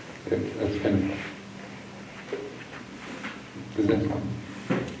 That's kind of... Does that come?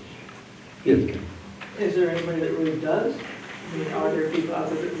 Yes, Ken. Is there anybody that really does? I mean, are there people out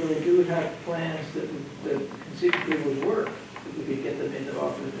there that really do have plans that conceivably would work? If we could get them into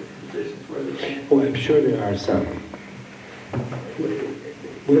office positions where they can... Oh, I'm sure there are some.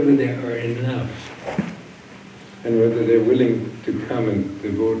 Whether there are enough, and whether they're willing to come and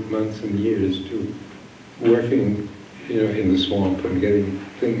devote months and years to working, in the swamp and getting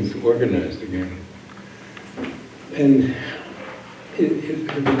things organized again. And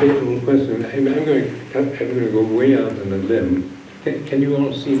It's a debatable question. I'm going to go way out on a limb. Can you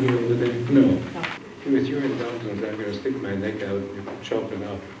all see me over there? No. With your indulgence, I'm going to stick my neck out and chop it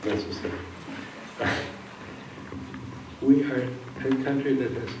off if necessary. We are a country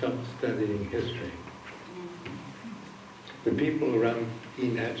that has stopped studying history. The people around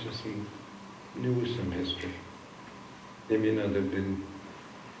Dean Acheson knew some history. They may not have been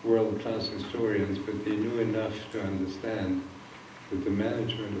world-class historians, but they knew enough to understand that the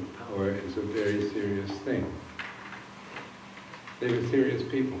management of power is a very serious thing. They were serious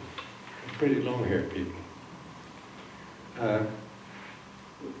people, pretty long-haired people.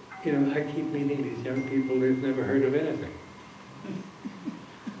 You know, I keep meeting these young people, they've never heard of anything.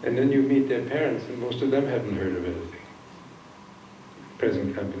 And then you meet their parents, and most of them haven't heard of anything.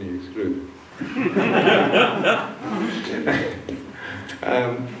 Present company excluded.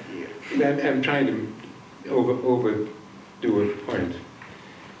 I'm trying to overdo a point.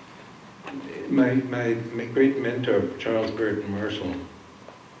 My great mentor, Charles Burton Marshall,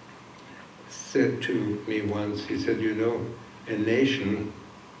 said to me once, he said, you know, a nation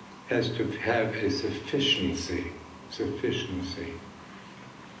has to have a sufficiency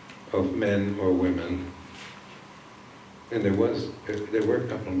of men or women. And there were a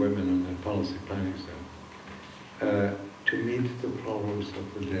couple of women on the policy planning staff, to meet the problems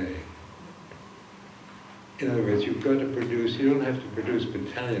of the day. In other words, you've got to produce, you don't have to produce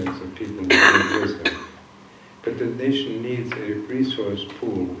battalions of people with wisdom, but the nation needs a resource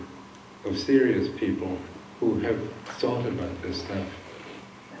pool of serious people who have thought about this stuff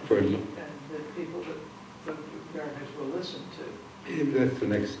for a long time. And the people that the governments will listen to. That's the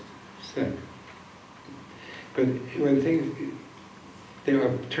next step. But when things, there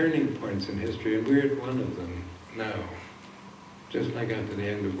are turning points in history, and we're at one of them now, just like after the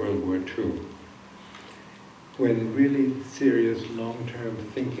end of World War II, when really serious long-term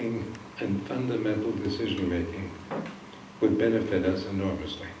thinking and fundamental decision-making would benefit us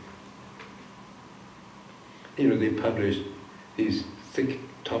enormously. You know, they published these thick,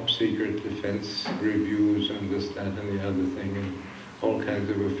 top-secret defense reviews on this, that, and the other thing, and all kinds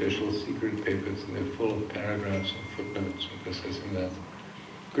of official secret papers, and they're full of paragraphs and footnotes and this and that.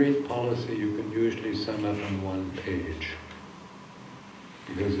 Great policy you can usually sum up on one page,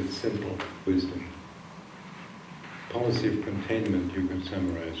 because it's simple wisdom. Policy of containment you can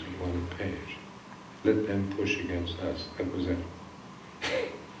summarize in one page. Let them push against us. That was it.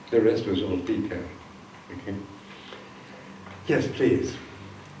 The rest was all detail. Okay? Yes, please.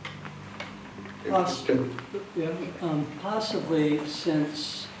 Possibly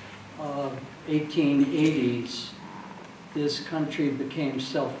since 1880s, this country became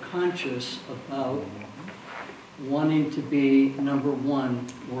self-conscious about wanting to be number one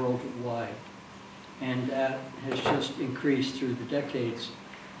worldwide. And that has just increased through the decades.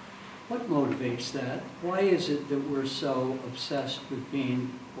 What motivates that? Why is it that we're so obsessed with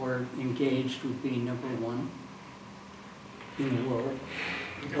being, or engaged with being number one in the world?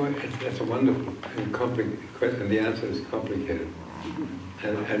 Oh, that's a wonderful and complicated question. The answer is complicated.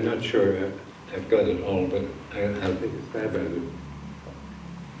 And I'm not sure I've got it all, but I'll take a stab at it.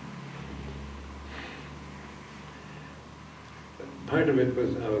 Part of it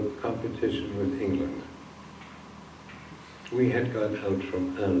was our competition with England. We had got out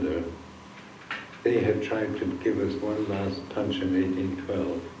from under. They had tried to give us one last punch in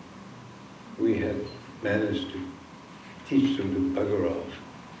 1812. We had managed to teach them to bugger off.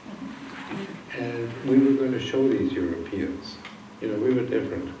 And we were going to show these Europeans, you know, we were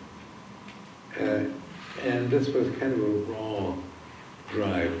different. And this was kind of a raw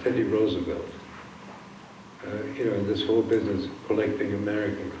drive. Teddy Roosevelt, you know, this whole business of collecting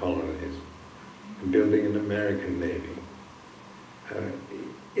American colonies and building an American Navy.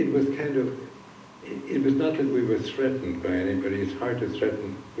 It was kind of, it was not that we were threatened by anybody. It's hard to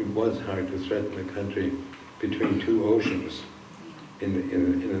threaten, it was hard to threaten a country between two oceans in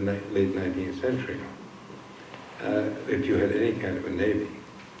the late 19th century, if you had any kind of a navy.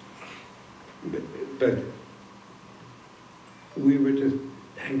 But we were just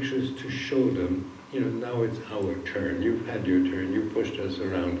anxious to show them, you know, now it's our turn. You've had your turn, you pushed us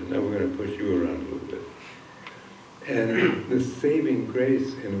around, and now we're going to push you around a little bit. And the saving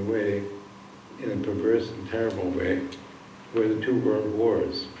grace, in a way, in a perverse and terrible way, were the two world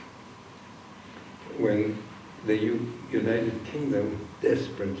wars, when the United Kingdom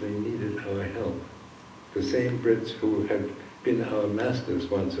desperately needed our help. The same Brits who had been our masters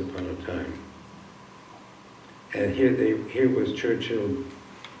once upon a time. And here was Churchill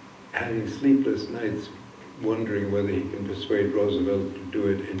having sleepless nights wondering whether he can persuade Roosevelt to do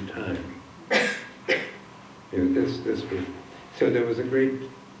it in time. You know, this was, So there was a great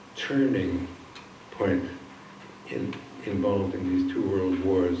turning point involved in these two world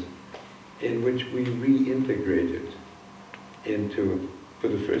wars, in which we reintegrated into, for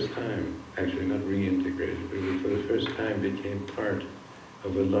the first time, actually not reintegrated, but we for the first time became part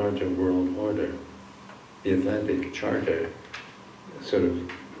of a larger world order. The Atlantic Charter sort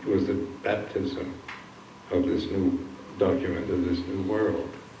of was the baptism of this new document, of this new world.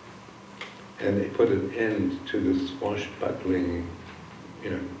 And it put an end to the swashbuckling,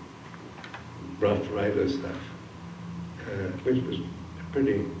 Rough Rider stuff, which was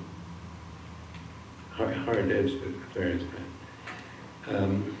pretty hard-edged at various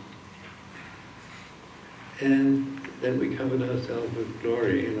times. And then we covered ourselves with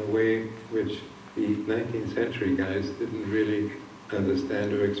glory in a way which the 19th century guys didn't really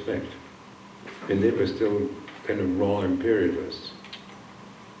understand or expect. And they were still kind of raw imperialists.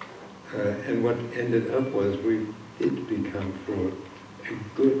 And what ended up was we did become, for a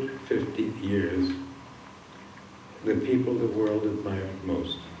good 50 years, the people the world admired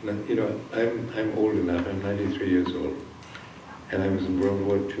most. Now, I'm old enough, I'm 93 years old, and I was in World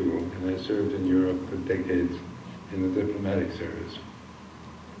War II, and I served in Europe for decades in the diplomatic service.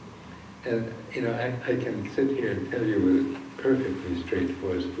 And, I can sit here and tell you with a perfectly straight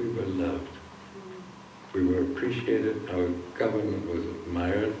voice, we were loved. We were appreciated, our government was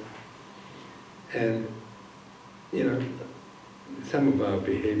admired, and, some of our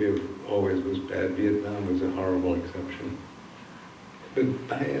behavior always was bad. Vietnam was a horrible exception. But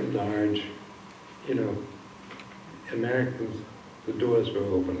by and large, Americans, the doors were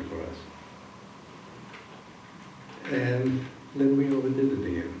open for us. And then we overdid it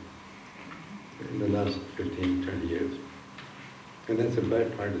again in the last 15, 20 years. And that's a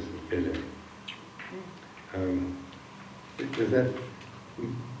bipartisan failure. Does that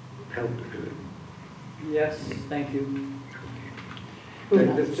help? Yes, thank you.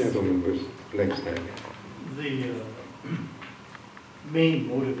 This gentleman was next time. The main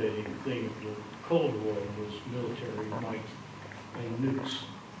motivating thing of the Cold War was military might and nukes,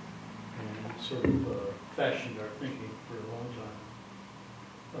 and it sort of fashioned our thinking for a long time.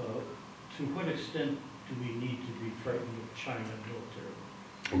 To what extent do we need to be frightened of China militarily?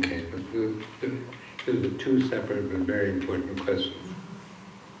 Okay, but those are two separate but very important questions.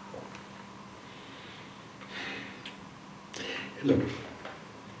 Look,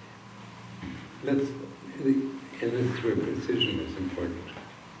 and this is where precision is important.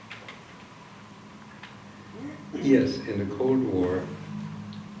 Yes, in the Cold War,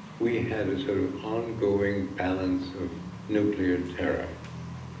 we had a sort of ongoing balance of nuclear terror.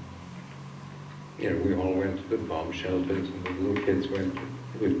 We all went to the bomb shelters, and the little kids were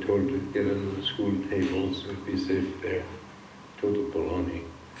told to get under the school tables and be safe there. Total baloney.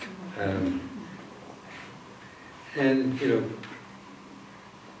 And,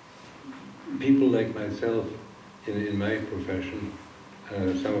 people like myself, in my profession,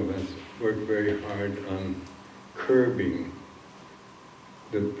 some of us work very hard on curbing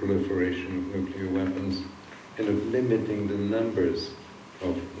the proliferation of nuclear weapons and of limiting the numbers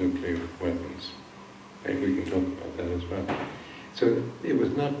of nuclear weapons. And we can talk about that as well. So it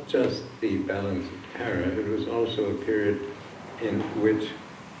was not just the balance of terror, it was also a period in which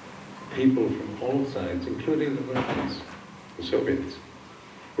people from all sides, including the Russians, the Soviets,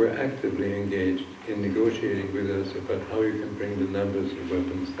 were actively engaged in negotiating with us about how you can bring the numbers of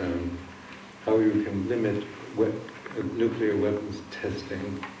weapons down, how you can limit nuclear weapons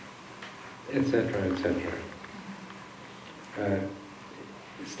testing, etc., etc.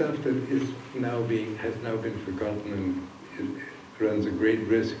 Stuff that has now been forgotten and runs a great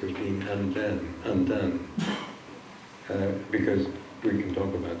risk of being undone, because we can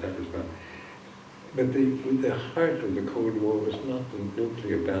talk about that as well. But the heart of the Cold War was not the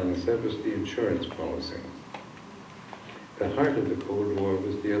nuclear balance, that was the insurance policy. The heart of the Cold War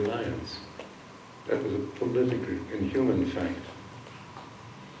was the alliance. That was a political and human fact.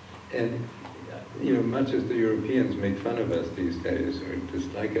 And, much as the Europeans make fun of us these days, or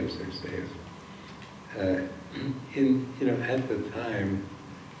dislike us these days, at the time,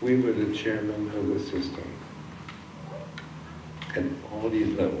 we were the chairman of the system at all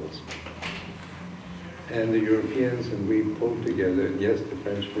these levels. And the Europeans and we pulled together, and yes, the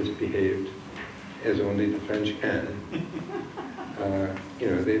French misbehaved, as only the French can.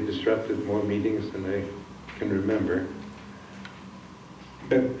 They disrupted more meetings than I can remember.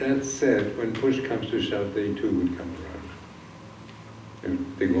 But that said, when push comes to shove, they too would come around. And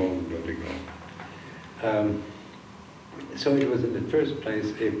they go on, they go. So it was in the first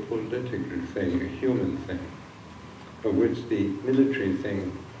place a political thing, a human thing, of which the military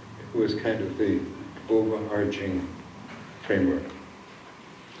thing was kind of the overarching framework.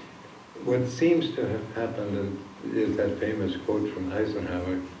 What seems to have happened is that famous quote from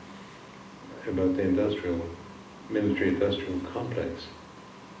Eisenhower about the military-industrial complex.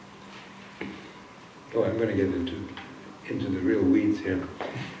 Oh, I'm going to get into the real weeds here.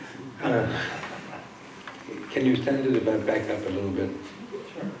 Can you stand it about back up a little bit?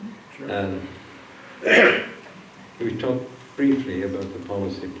 Sure. We talked briefly about the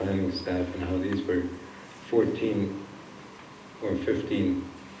policy planning staff and how these were 14 or 15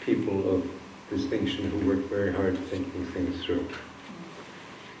 people of distinction who worked very hard thinking things through.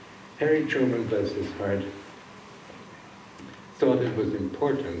 Harry Truman, bless his heart, thought it was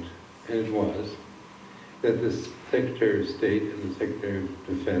important, and it was, that the Secretary of State and the Secretary of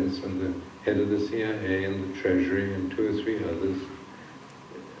Defense and the head of the CIA and the Treasury and 2 or 3 others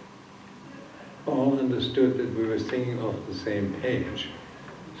all understood that we were singing off the same page,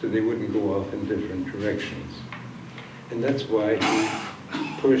 so they wouldn't go off in different directions. And that's why he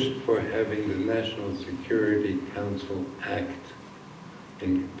pushed for having the National Security Council Act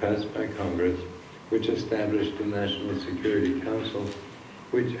passed by Congress, which established the National Security Council,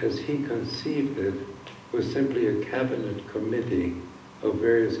 which, as he conceived it, was simply a cabinet committee of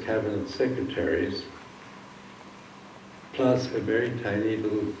various cabinet secretaries, plus a very tiny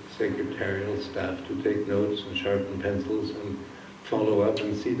little secretarial staff to take notes and sharpen pencils and follow up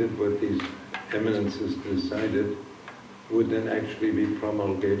and see that what these eminences decided would then actually be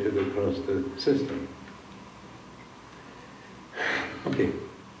promulgated across the system. Okay,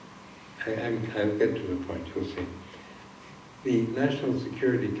 I'll get to the point, you'll see. The National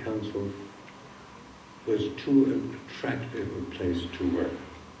Security Council was too attractive a place to work.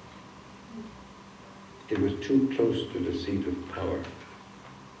 It was too close to the seat of power.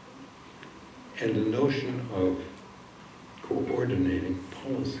 And the notion of coordinating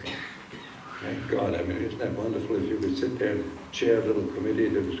policy, my God, I mean, isn't that wonderful if you could sit there and chair a little committee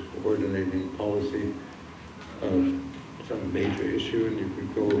that was coordinating policy of some major issue, and you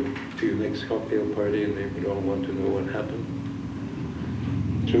could go to your next cocktail party and they would all want to know what happened,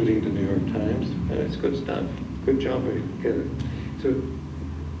 including the New York Times. And it's good stuff. Good job, get it. So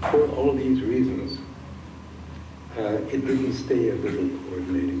for all these reasons, it didn't stay a little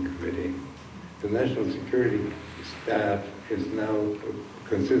coordinating committee. The National Security staff is now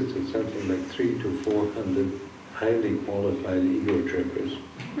consists of something like 300 to 400 highly qualified ego trippers.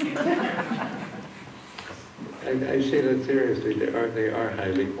 I say that seriously. They are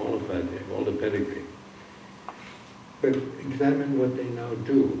highly qualified. They have all the pedigree. But examine what they now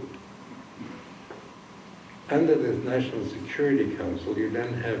do. Under this National Security Council, you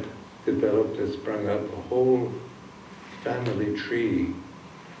then have developed and sprung up a whole family tree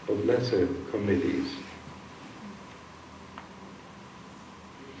of lesser committees.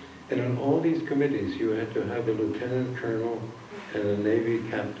 And on all these committees, you had to have a lieutenant colonel and a Navy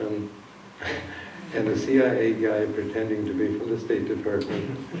captain and a CIA guy pretending to be from the State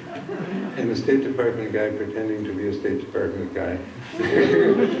Department, and a State Department guy pretending to be a State Department guy,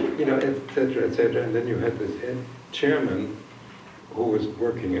 you know, et cetera, et cetera. And then you had this head chairman who was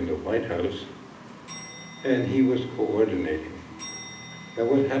working in the White House, and he was coordinating. Now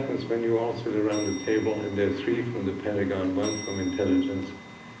what happens when you all sit around the table and there are 3 from the Pentagon, 1 from intelligence,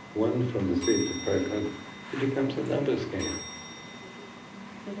 1 from the State Department? It becomes a numbers game.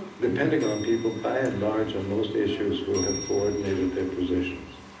 The Pentagon people, by and large, on most issues, will have coordinated their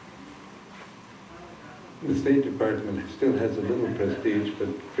positions. The State Department still has a little prestige, but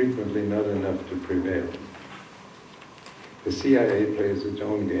frequently not enough to prevail. The CIA plays its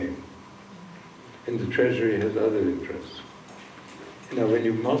own game, and the Treasury has other interests. Now, when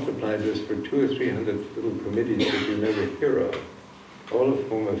you multiply this for 200 or 300 little committees that you never hear of, all of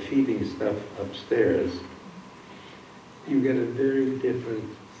whom are feeding stuff upstairs, you get a very different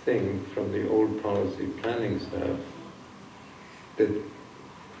thing from the old policy planning staff,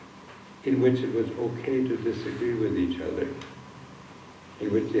 in which it was okay to disagree with each other,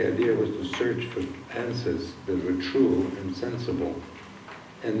 in which the idea was to search for answers that were true and sensible,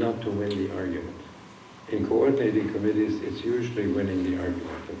 and not to win the argument. In coordinating committees, it's usually winning the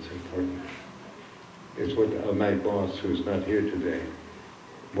argument that's important. It's what my boss, who's not here today,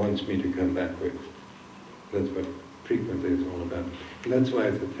 wants me to come back with. That's what frequently it's all about. And that's why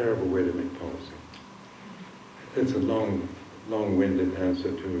it's a terrible way to make policy. It's a long-winded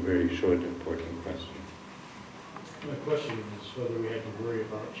answer to a very short, important question. My question is whether we have to worry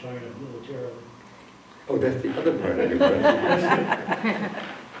about China militarily. Oh, that's the other part of your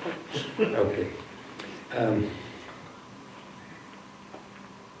question. Okay.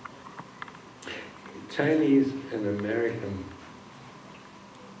 Chinese and American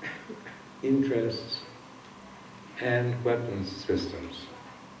interests and weapons systems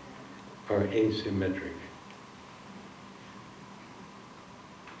are asymmetric.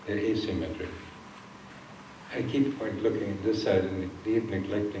 They're asymmetric. I keep looking at this side and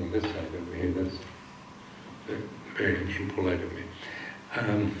neglecting this side over here. That's very impolite of me.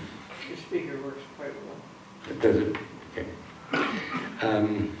 Your speaker works quite well. Does it? Okay.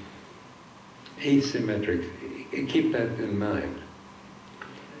 Asymmetric. Keep that in mind.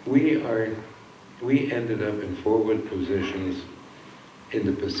 We ended up in forward positions in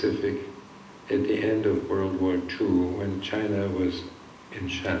the Pacific at the end of World War II when China was in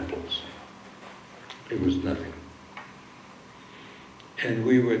shambles. It was nothing. And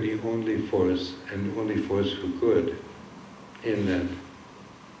we were the only force, and the only force for good, in that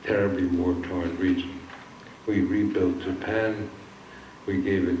terribly war-torn region. We rebuilt Japan, we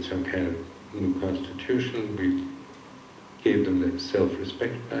gave it some kind of new constitution, we gave them their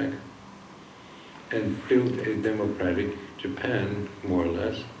self-respect back, and built a democratic Japan, more or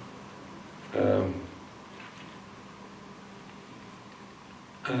less.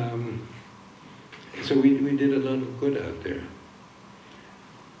 So we did a lot of good out there.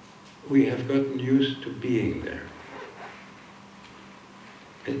 We have gotten used to being there.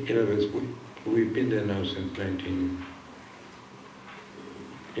 In other words, we've been there now since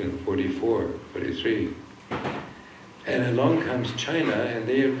 1944, 43. And along comes China, and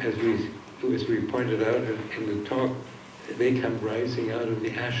they, as we pointed out in the talk, they come rising out of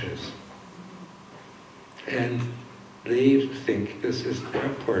the ashes. And they think this is their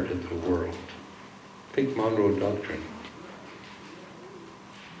part of the world. Think Monroe Doctrine.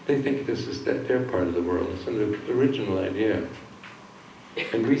 They think this is their part of the world. It's an original idea.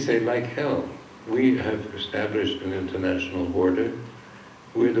 And we say, like hell, we have established an international order.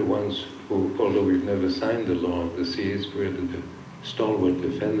 We're the ones who, although we've never signed the law of the seas, we're the stalwart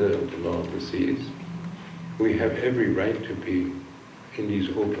defender of the law of the seas. We have every right to be in these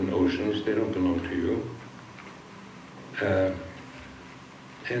open oceans. They don't belong to you.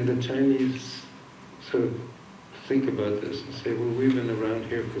 And the Chinese sort of think about this and say, well, we've been around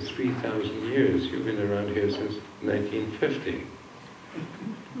here for 3,000 years. You've been around here since 1950.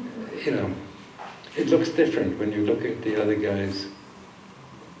 You know, it looks different when you look at the other guy's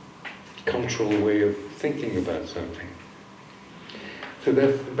cultural way of thinking about something. So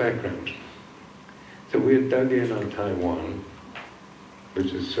that's the background. So we're dug in on Taiwan,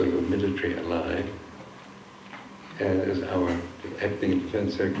 which is sort of a military ally, and as our acting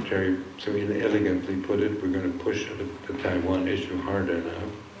defense secretary so elegantly put it, we're going to push the Taiwan issue harder now,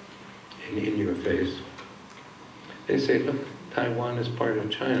 in your face. They say, look, Taiwan is part of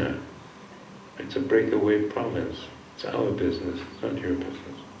China. It's a breakaway province. It's our business, it's not your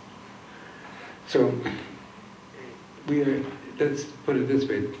business. So, let's put it this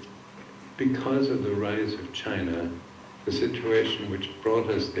way, because of the rise of China, the situation which brought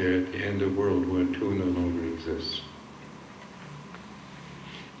us there at the end of World War II no longer exists.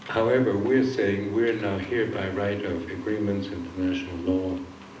 However, we're saying we're now here by right of agreements, international law,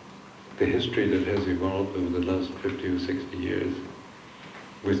 the history that has evolved over the last 50 or 60 years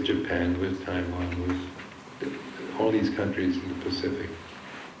with Japan, with Taiwan, with all these countries in the Pacific.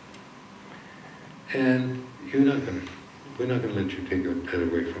 And we're not going to let you take that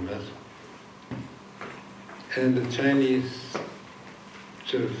away from us. And the Chinese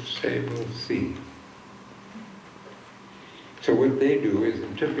sort of say, we'll see. So what they do is,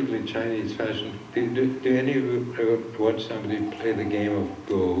 in typically Chinese fashion, do any of you ever watch somebody play the game of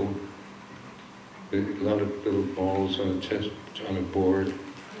Go? With a lot of little balls on a chest, on a board.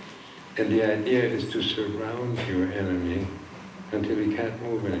 And the idea is to surround your enemy until he can't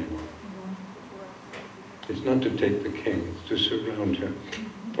move anymore. It's not to take the king, it's to surround him,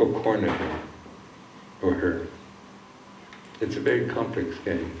 or corner him, or her. It's a very complex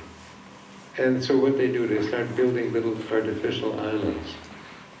game. And so what they do, they start building little artificial islands.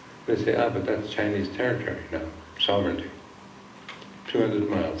 They say, but that's Chinese territory now, sovereignty. 200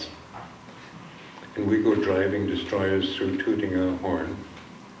 miles. And we go driving destroyers through, tooting our horn,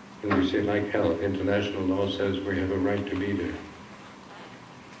 and we say, like hell, international law says we have a right to be there.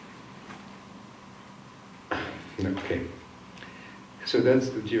 Okay. So that's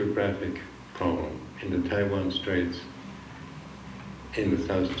the geographic problem in the Taiwan Straits, in the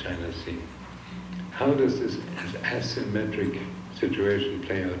South China Sea. How does this asymmetric situation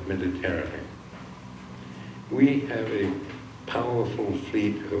play out militarily? We have a powerful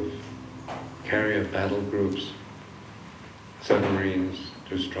fleet of carrier battle groups, submarines,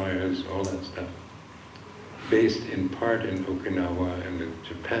 destroyers, all that stuff, based in part in Okinawa and in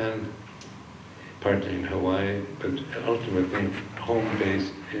Japan, partly in Hawaii, but ultimately home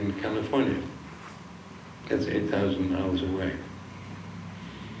base in California. That's 8,000 miles away.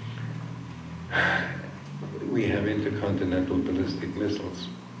 We have intercontinental ballistic missiles.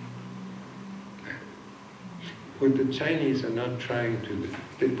 What the Chinese are not trying to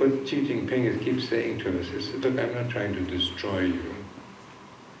do, what Xi Jinping keeps saying to us is, look, I'm not trying to destroy you.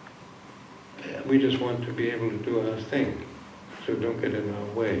 We just want to be able to do our thing, so don't get in our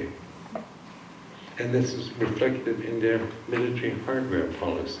way. And this is reflected in their military hardware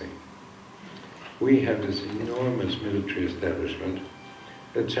policy. We have this enormous military establishment.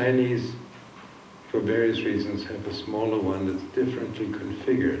 The Chinese, for various reasons, have a smaller one that's differently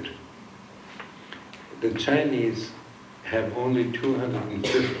configured. The Chinese have only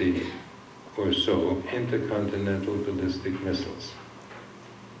 250 or so intercontinental ballistic missiles.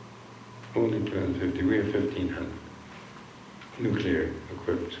 Only 250. We have 1,500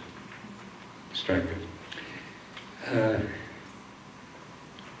 nuclear-equipped strikers.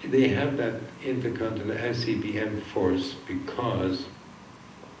 They have that intercontinental ICBM force because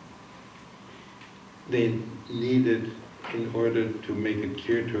they needed, in order to make it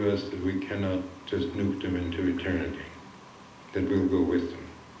clear to us that we cannot just nuke them into eternity, that we'll go with them.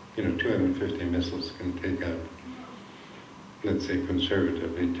 You know, 250 missiles can take out, let's say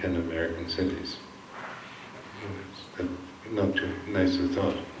conservatively, 10 American cities. Not too nice a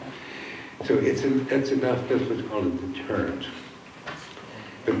thought. So that's enough, that's what's called a deterrent.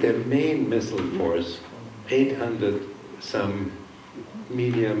 But their main missile force, 800 some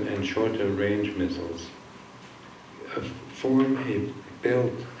medium and shorter range missiles, form a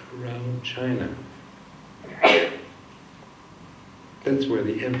belt around China. That's where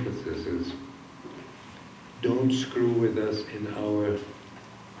the emphasis is. Don't screw with us in our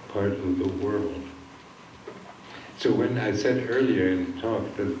part of the world. So when I said earlier in the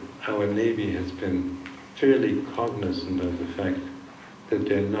talk that our Navy has been fairly cognizant of the fact that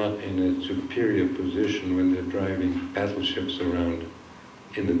they're not in a superior position when they're driving battleships around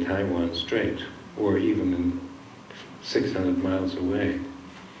in the Taiwan Strait, or even in 600 miles away.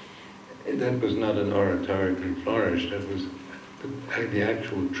 That was not an oratorical flourish, that was the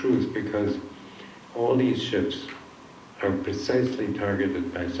actual truth, because all these ships are precisely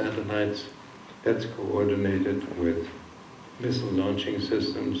targeted by satellites. That's coordinated with missile launching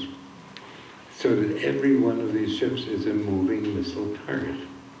systems, so that every one of these ships is a moving missile target.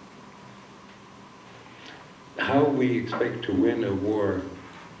 How we expect to win a war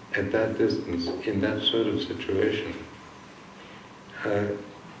at that distance, in that sort of situation, are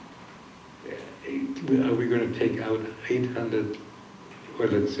we going to take out 800, or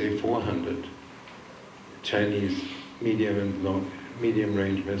let's say 400 Chinese medium and long,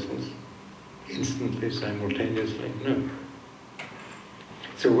 medium-range missiles instantly, simultaneously? No.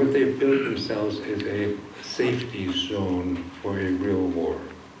 So what they've built themselves is a safety zone for a real war.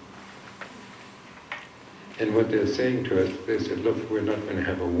 And what they're saying to us, they said, look, we're not going to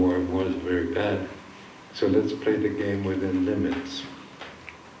have a war. War is very bad. So let's play the game within limits,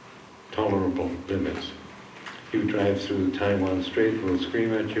 tolerable limits. You drive through the Taiwan Strait, we'll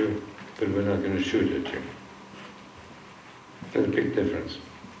scream at you, but we're not going to shoot at you. There's a big difference.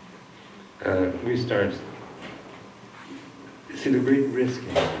 See, the great risk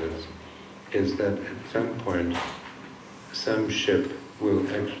in this is that at some point, some ship will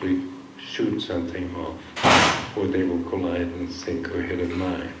actually shoot something off, or they will collide and sink or hit a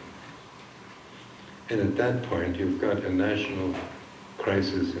mine. And at that point, you've got a national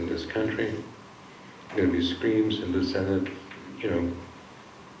crisis in this country. There'll be screams in the Senate, you know,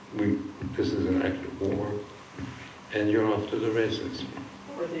 this is an act of war, and you're off to the races.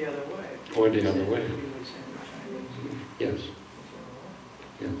 Or the other way. Or the other way. Yes.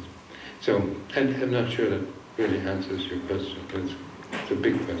 Yes. So, and I'm not sure that really answers your question, but it's a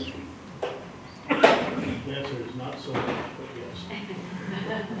big question. The answer is not so much, but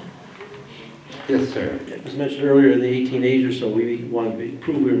yes. Yes, sir. It was mentioned earlier in the 1880s or so, we wanted to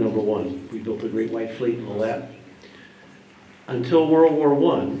prove we were number one. We built a great white fleet and all that. Until World War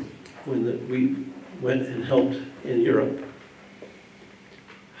I, when we went and helped in Europe,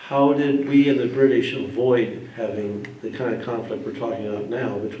 how did we and the British avoid having the kind of conflict we're talking about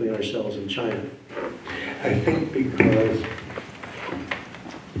now between ourselves and China? I think because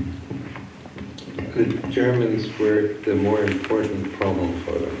the Germans were the more important problem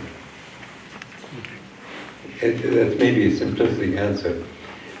for them. That's maybe a simplistic answer,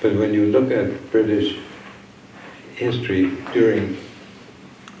 but when you look at British history during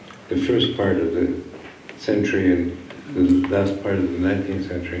the first part of the century and the last part of the 19th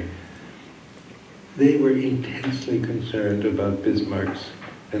century, they were intensely concerned about Bismarck's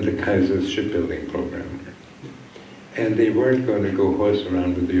and the Kaiser's shipbuilding program. And they weren't going to go horse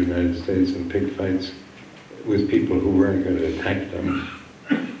around with the United States in pig fights. with people who weren't going to attack them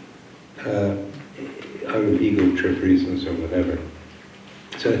out of ego trip reasons or whatever.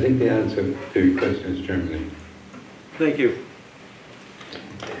 So I think the answer to your question is Germany. Thank you.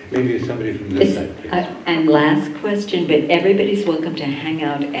 Maybe somebody from this side, please. And last question, but everybody's welcome to hang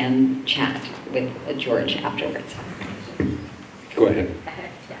out and chat with George afterwards. Go ahead.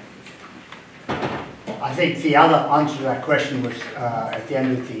 I think the other answer to that question was at the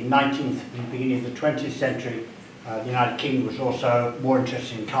end of the 19th and beginning of the 20th century, the United Kingdom was also more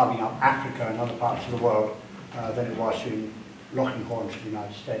interested in carving up Africa and other parts of the world than it was in locking horns with the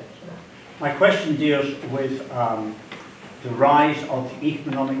United States. My question deals with the rise of the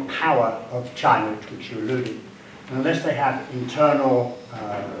economic power of China, to which you alluded. And unless they have internal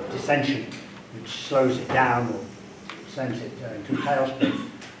dissension, which slows it down or sends it into a tailspin,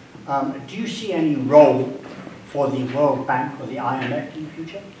 do you see any role for the World Bank or the IMF in the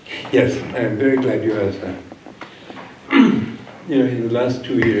future? Yes, I'm very glad you asked that. You know, in the last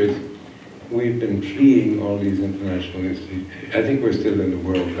 2 years, we've been fleeing all these international institutions. I think we're still in the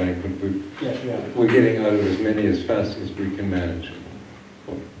World Bank, but Yes, we are. we're getting out of as many as fast as we can manage.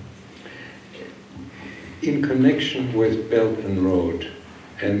 In connection with Belt and Road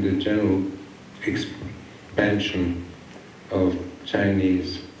and the general expansion of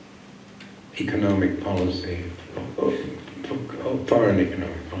Chinese economic policy, foreign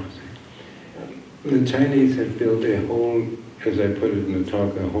economic policy, the Chinese have built a whole, as I put it in the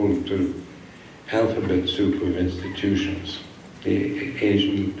talk, a whole sort of alphabet soup of institutions. The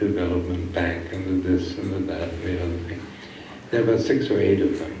Asian Development Bank and the this and the that and the other thing. There are about 6 or 8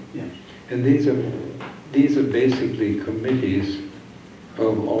 of them. Yes. And these are basically committees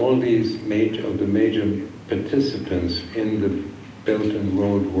of all these the major participants in the Belt and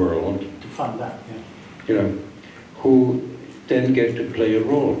Road world, To fund that, yeah. you know, who then get to play a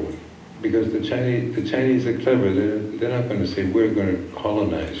role. Because the Chinese are clever. They're not going to say, we're going to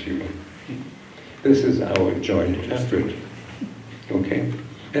colonize you. This is our joint effort. Okay?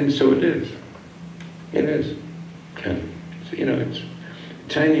 And so it is. It is. So, you know,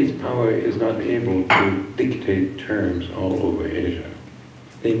 Chinese power is not able to dictate terms all over Asia.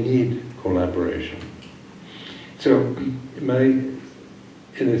 They need collaboration. So, and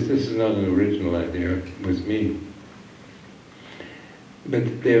this is not an original idea with me,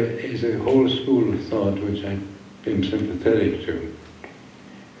 but there is a whole school of thought which I am sympathetic to,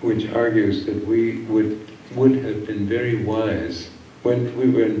 which argues that we would have been very wise when we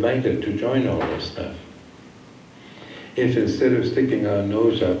were invited to join all this stuff. If instead of sticking our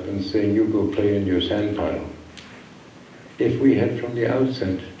nose up and saying, you go play in your sandpile, if we had from the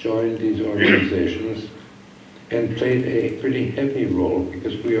outset joined these organizations and played a pretty heavy role,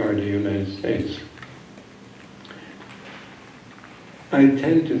 because we are the United States. I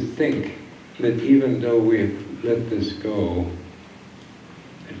tend to think that even though we've let this go,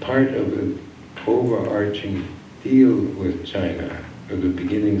 part of the overarching deal with China, or the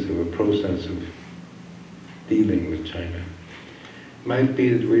beginnings of a process of dealing with China, might be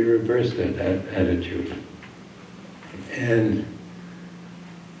that we reverse that attitude. And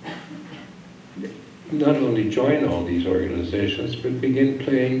not only join all these organizations, but begin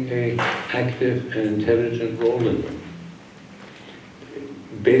playing an active and intelligent role in them.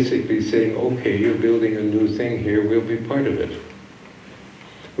 Basically saying, okay, you're building a new thing here, we'll be part of it.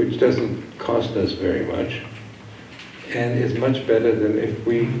 Which doesn't cost us very much, and is much better than if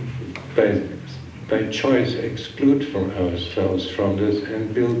we, by choice, exclude from ourselves from this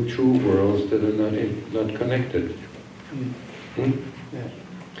and build two worlds that are not connected. Hmm? Yes.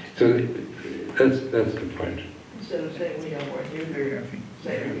 So that's the point. Instead of saying we have more nuclear,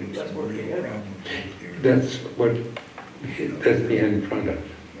 say let's work together. That's the end product.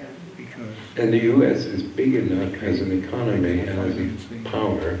 And the U.S. is big enough as an economy and as a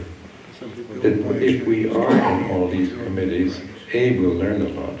power that if we are in all these committees, we'll learn a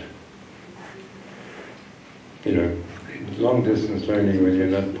lot. You know, long distance learning when you're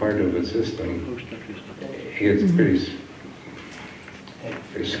not part of a system, it gets pretty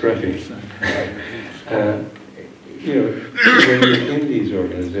scruffy. You know, when you're in these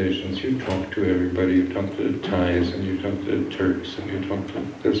organizations, you talk to everybody, you talk to the Thais, and you talk to the Turks, and you talk to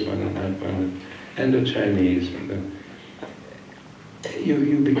this one and that one, and the Chinese, and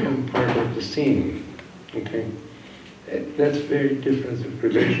you become part of the scene, okay? That's very different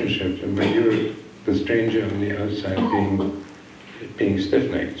relationship than when you're the stranger on the outside being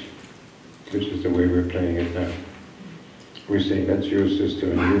stiff-necked, which is the way we're playing it now. We're saying, that's your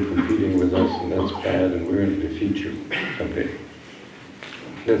system, and you're competing with us, and that's bad, and we're going to defeat you someday.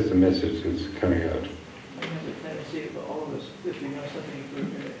 That's the message that's coming out. I have a tendency for all of us if we know something, if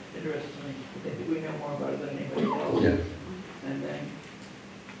we're interested in something, I think that we know more about it than anybody else. Yes. And then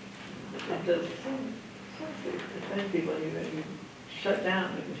it does offend people, you shut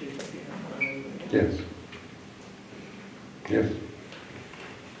down because you think you don't know anything. Yes. Yes.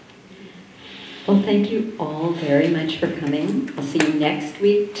 Well, thank you all very much for coming. I'll see you next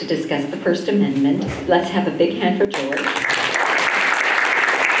week to discuss the First Amendment. Let's have a big hand for George.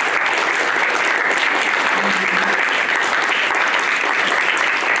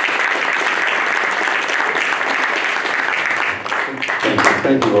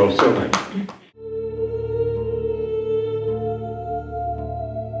 Thank you all so much.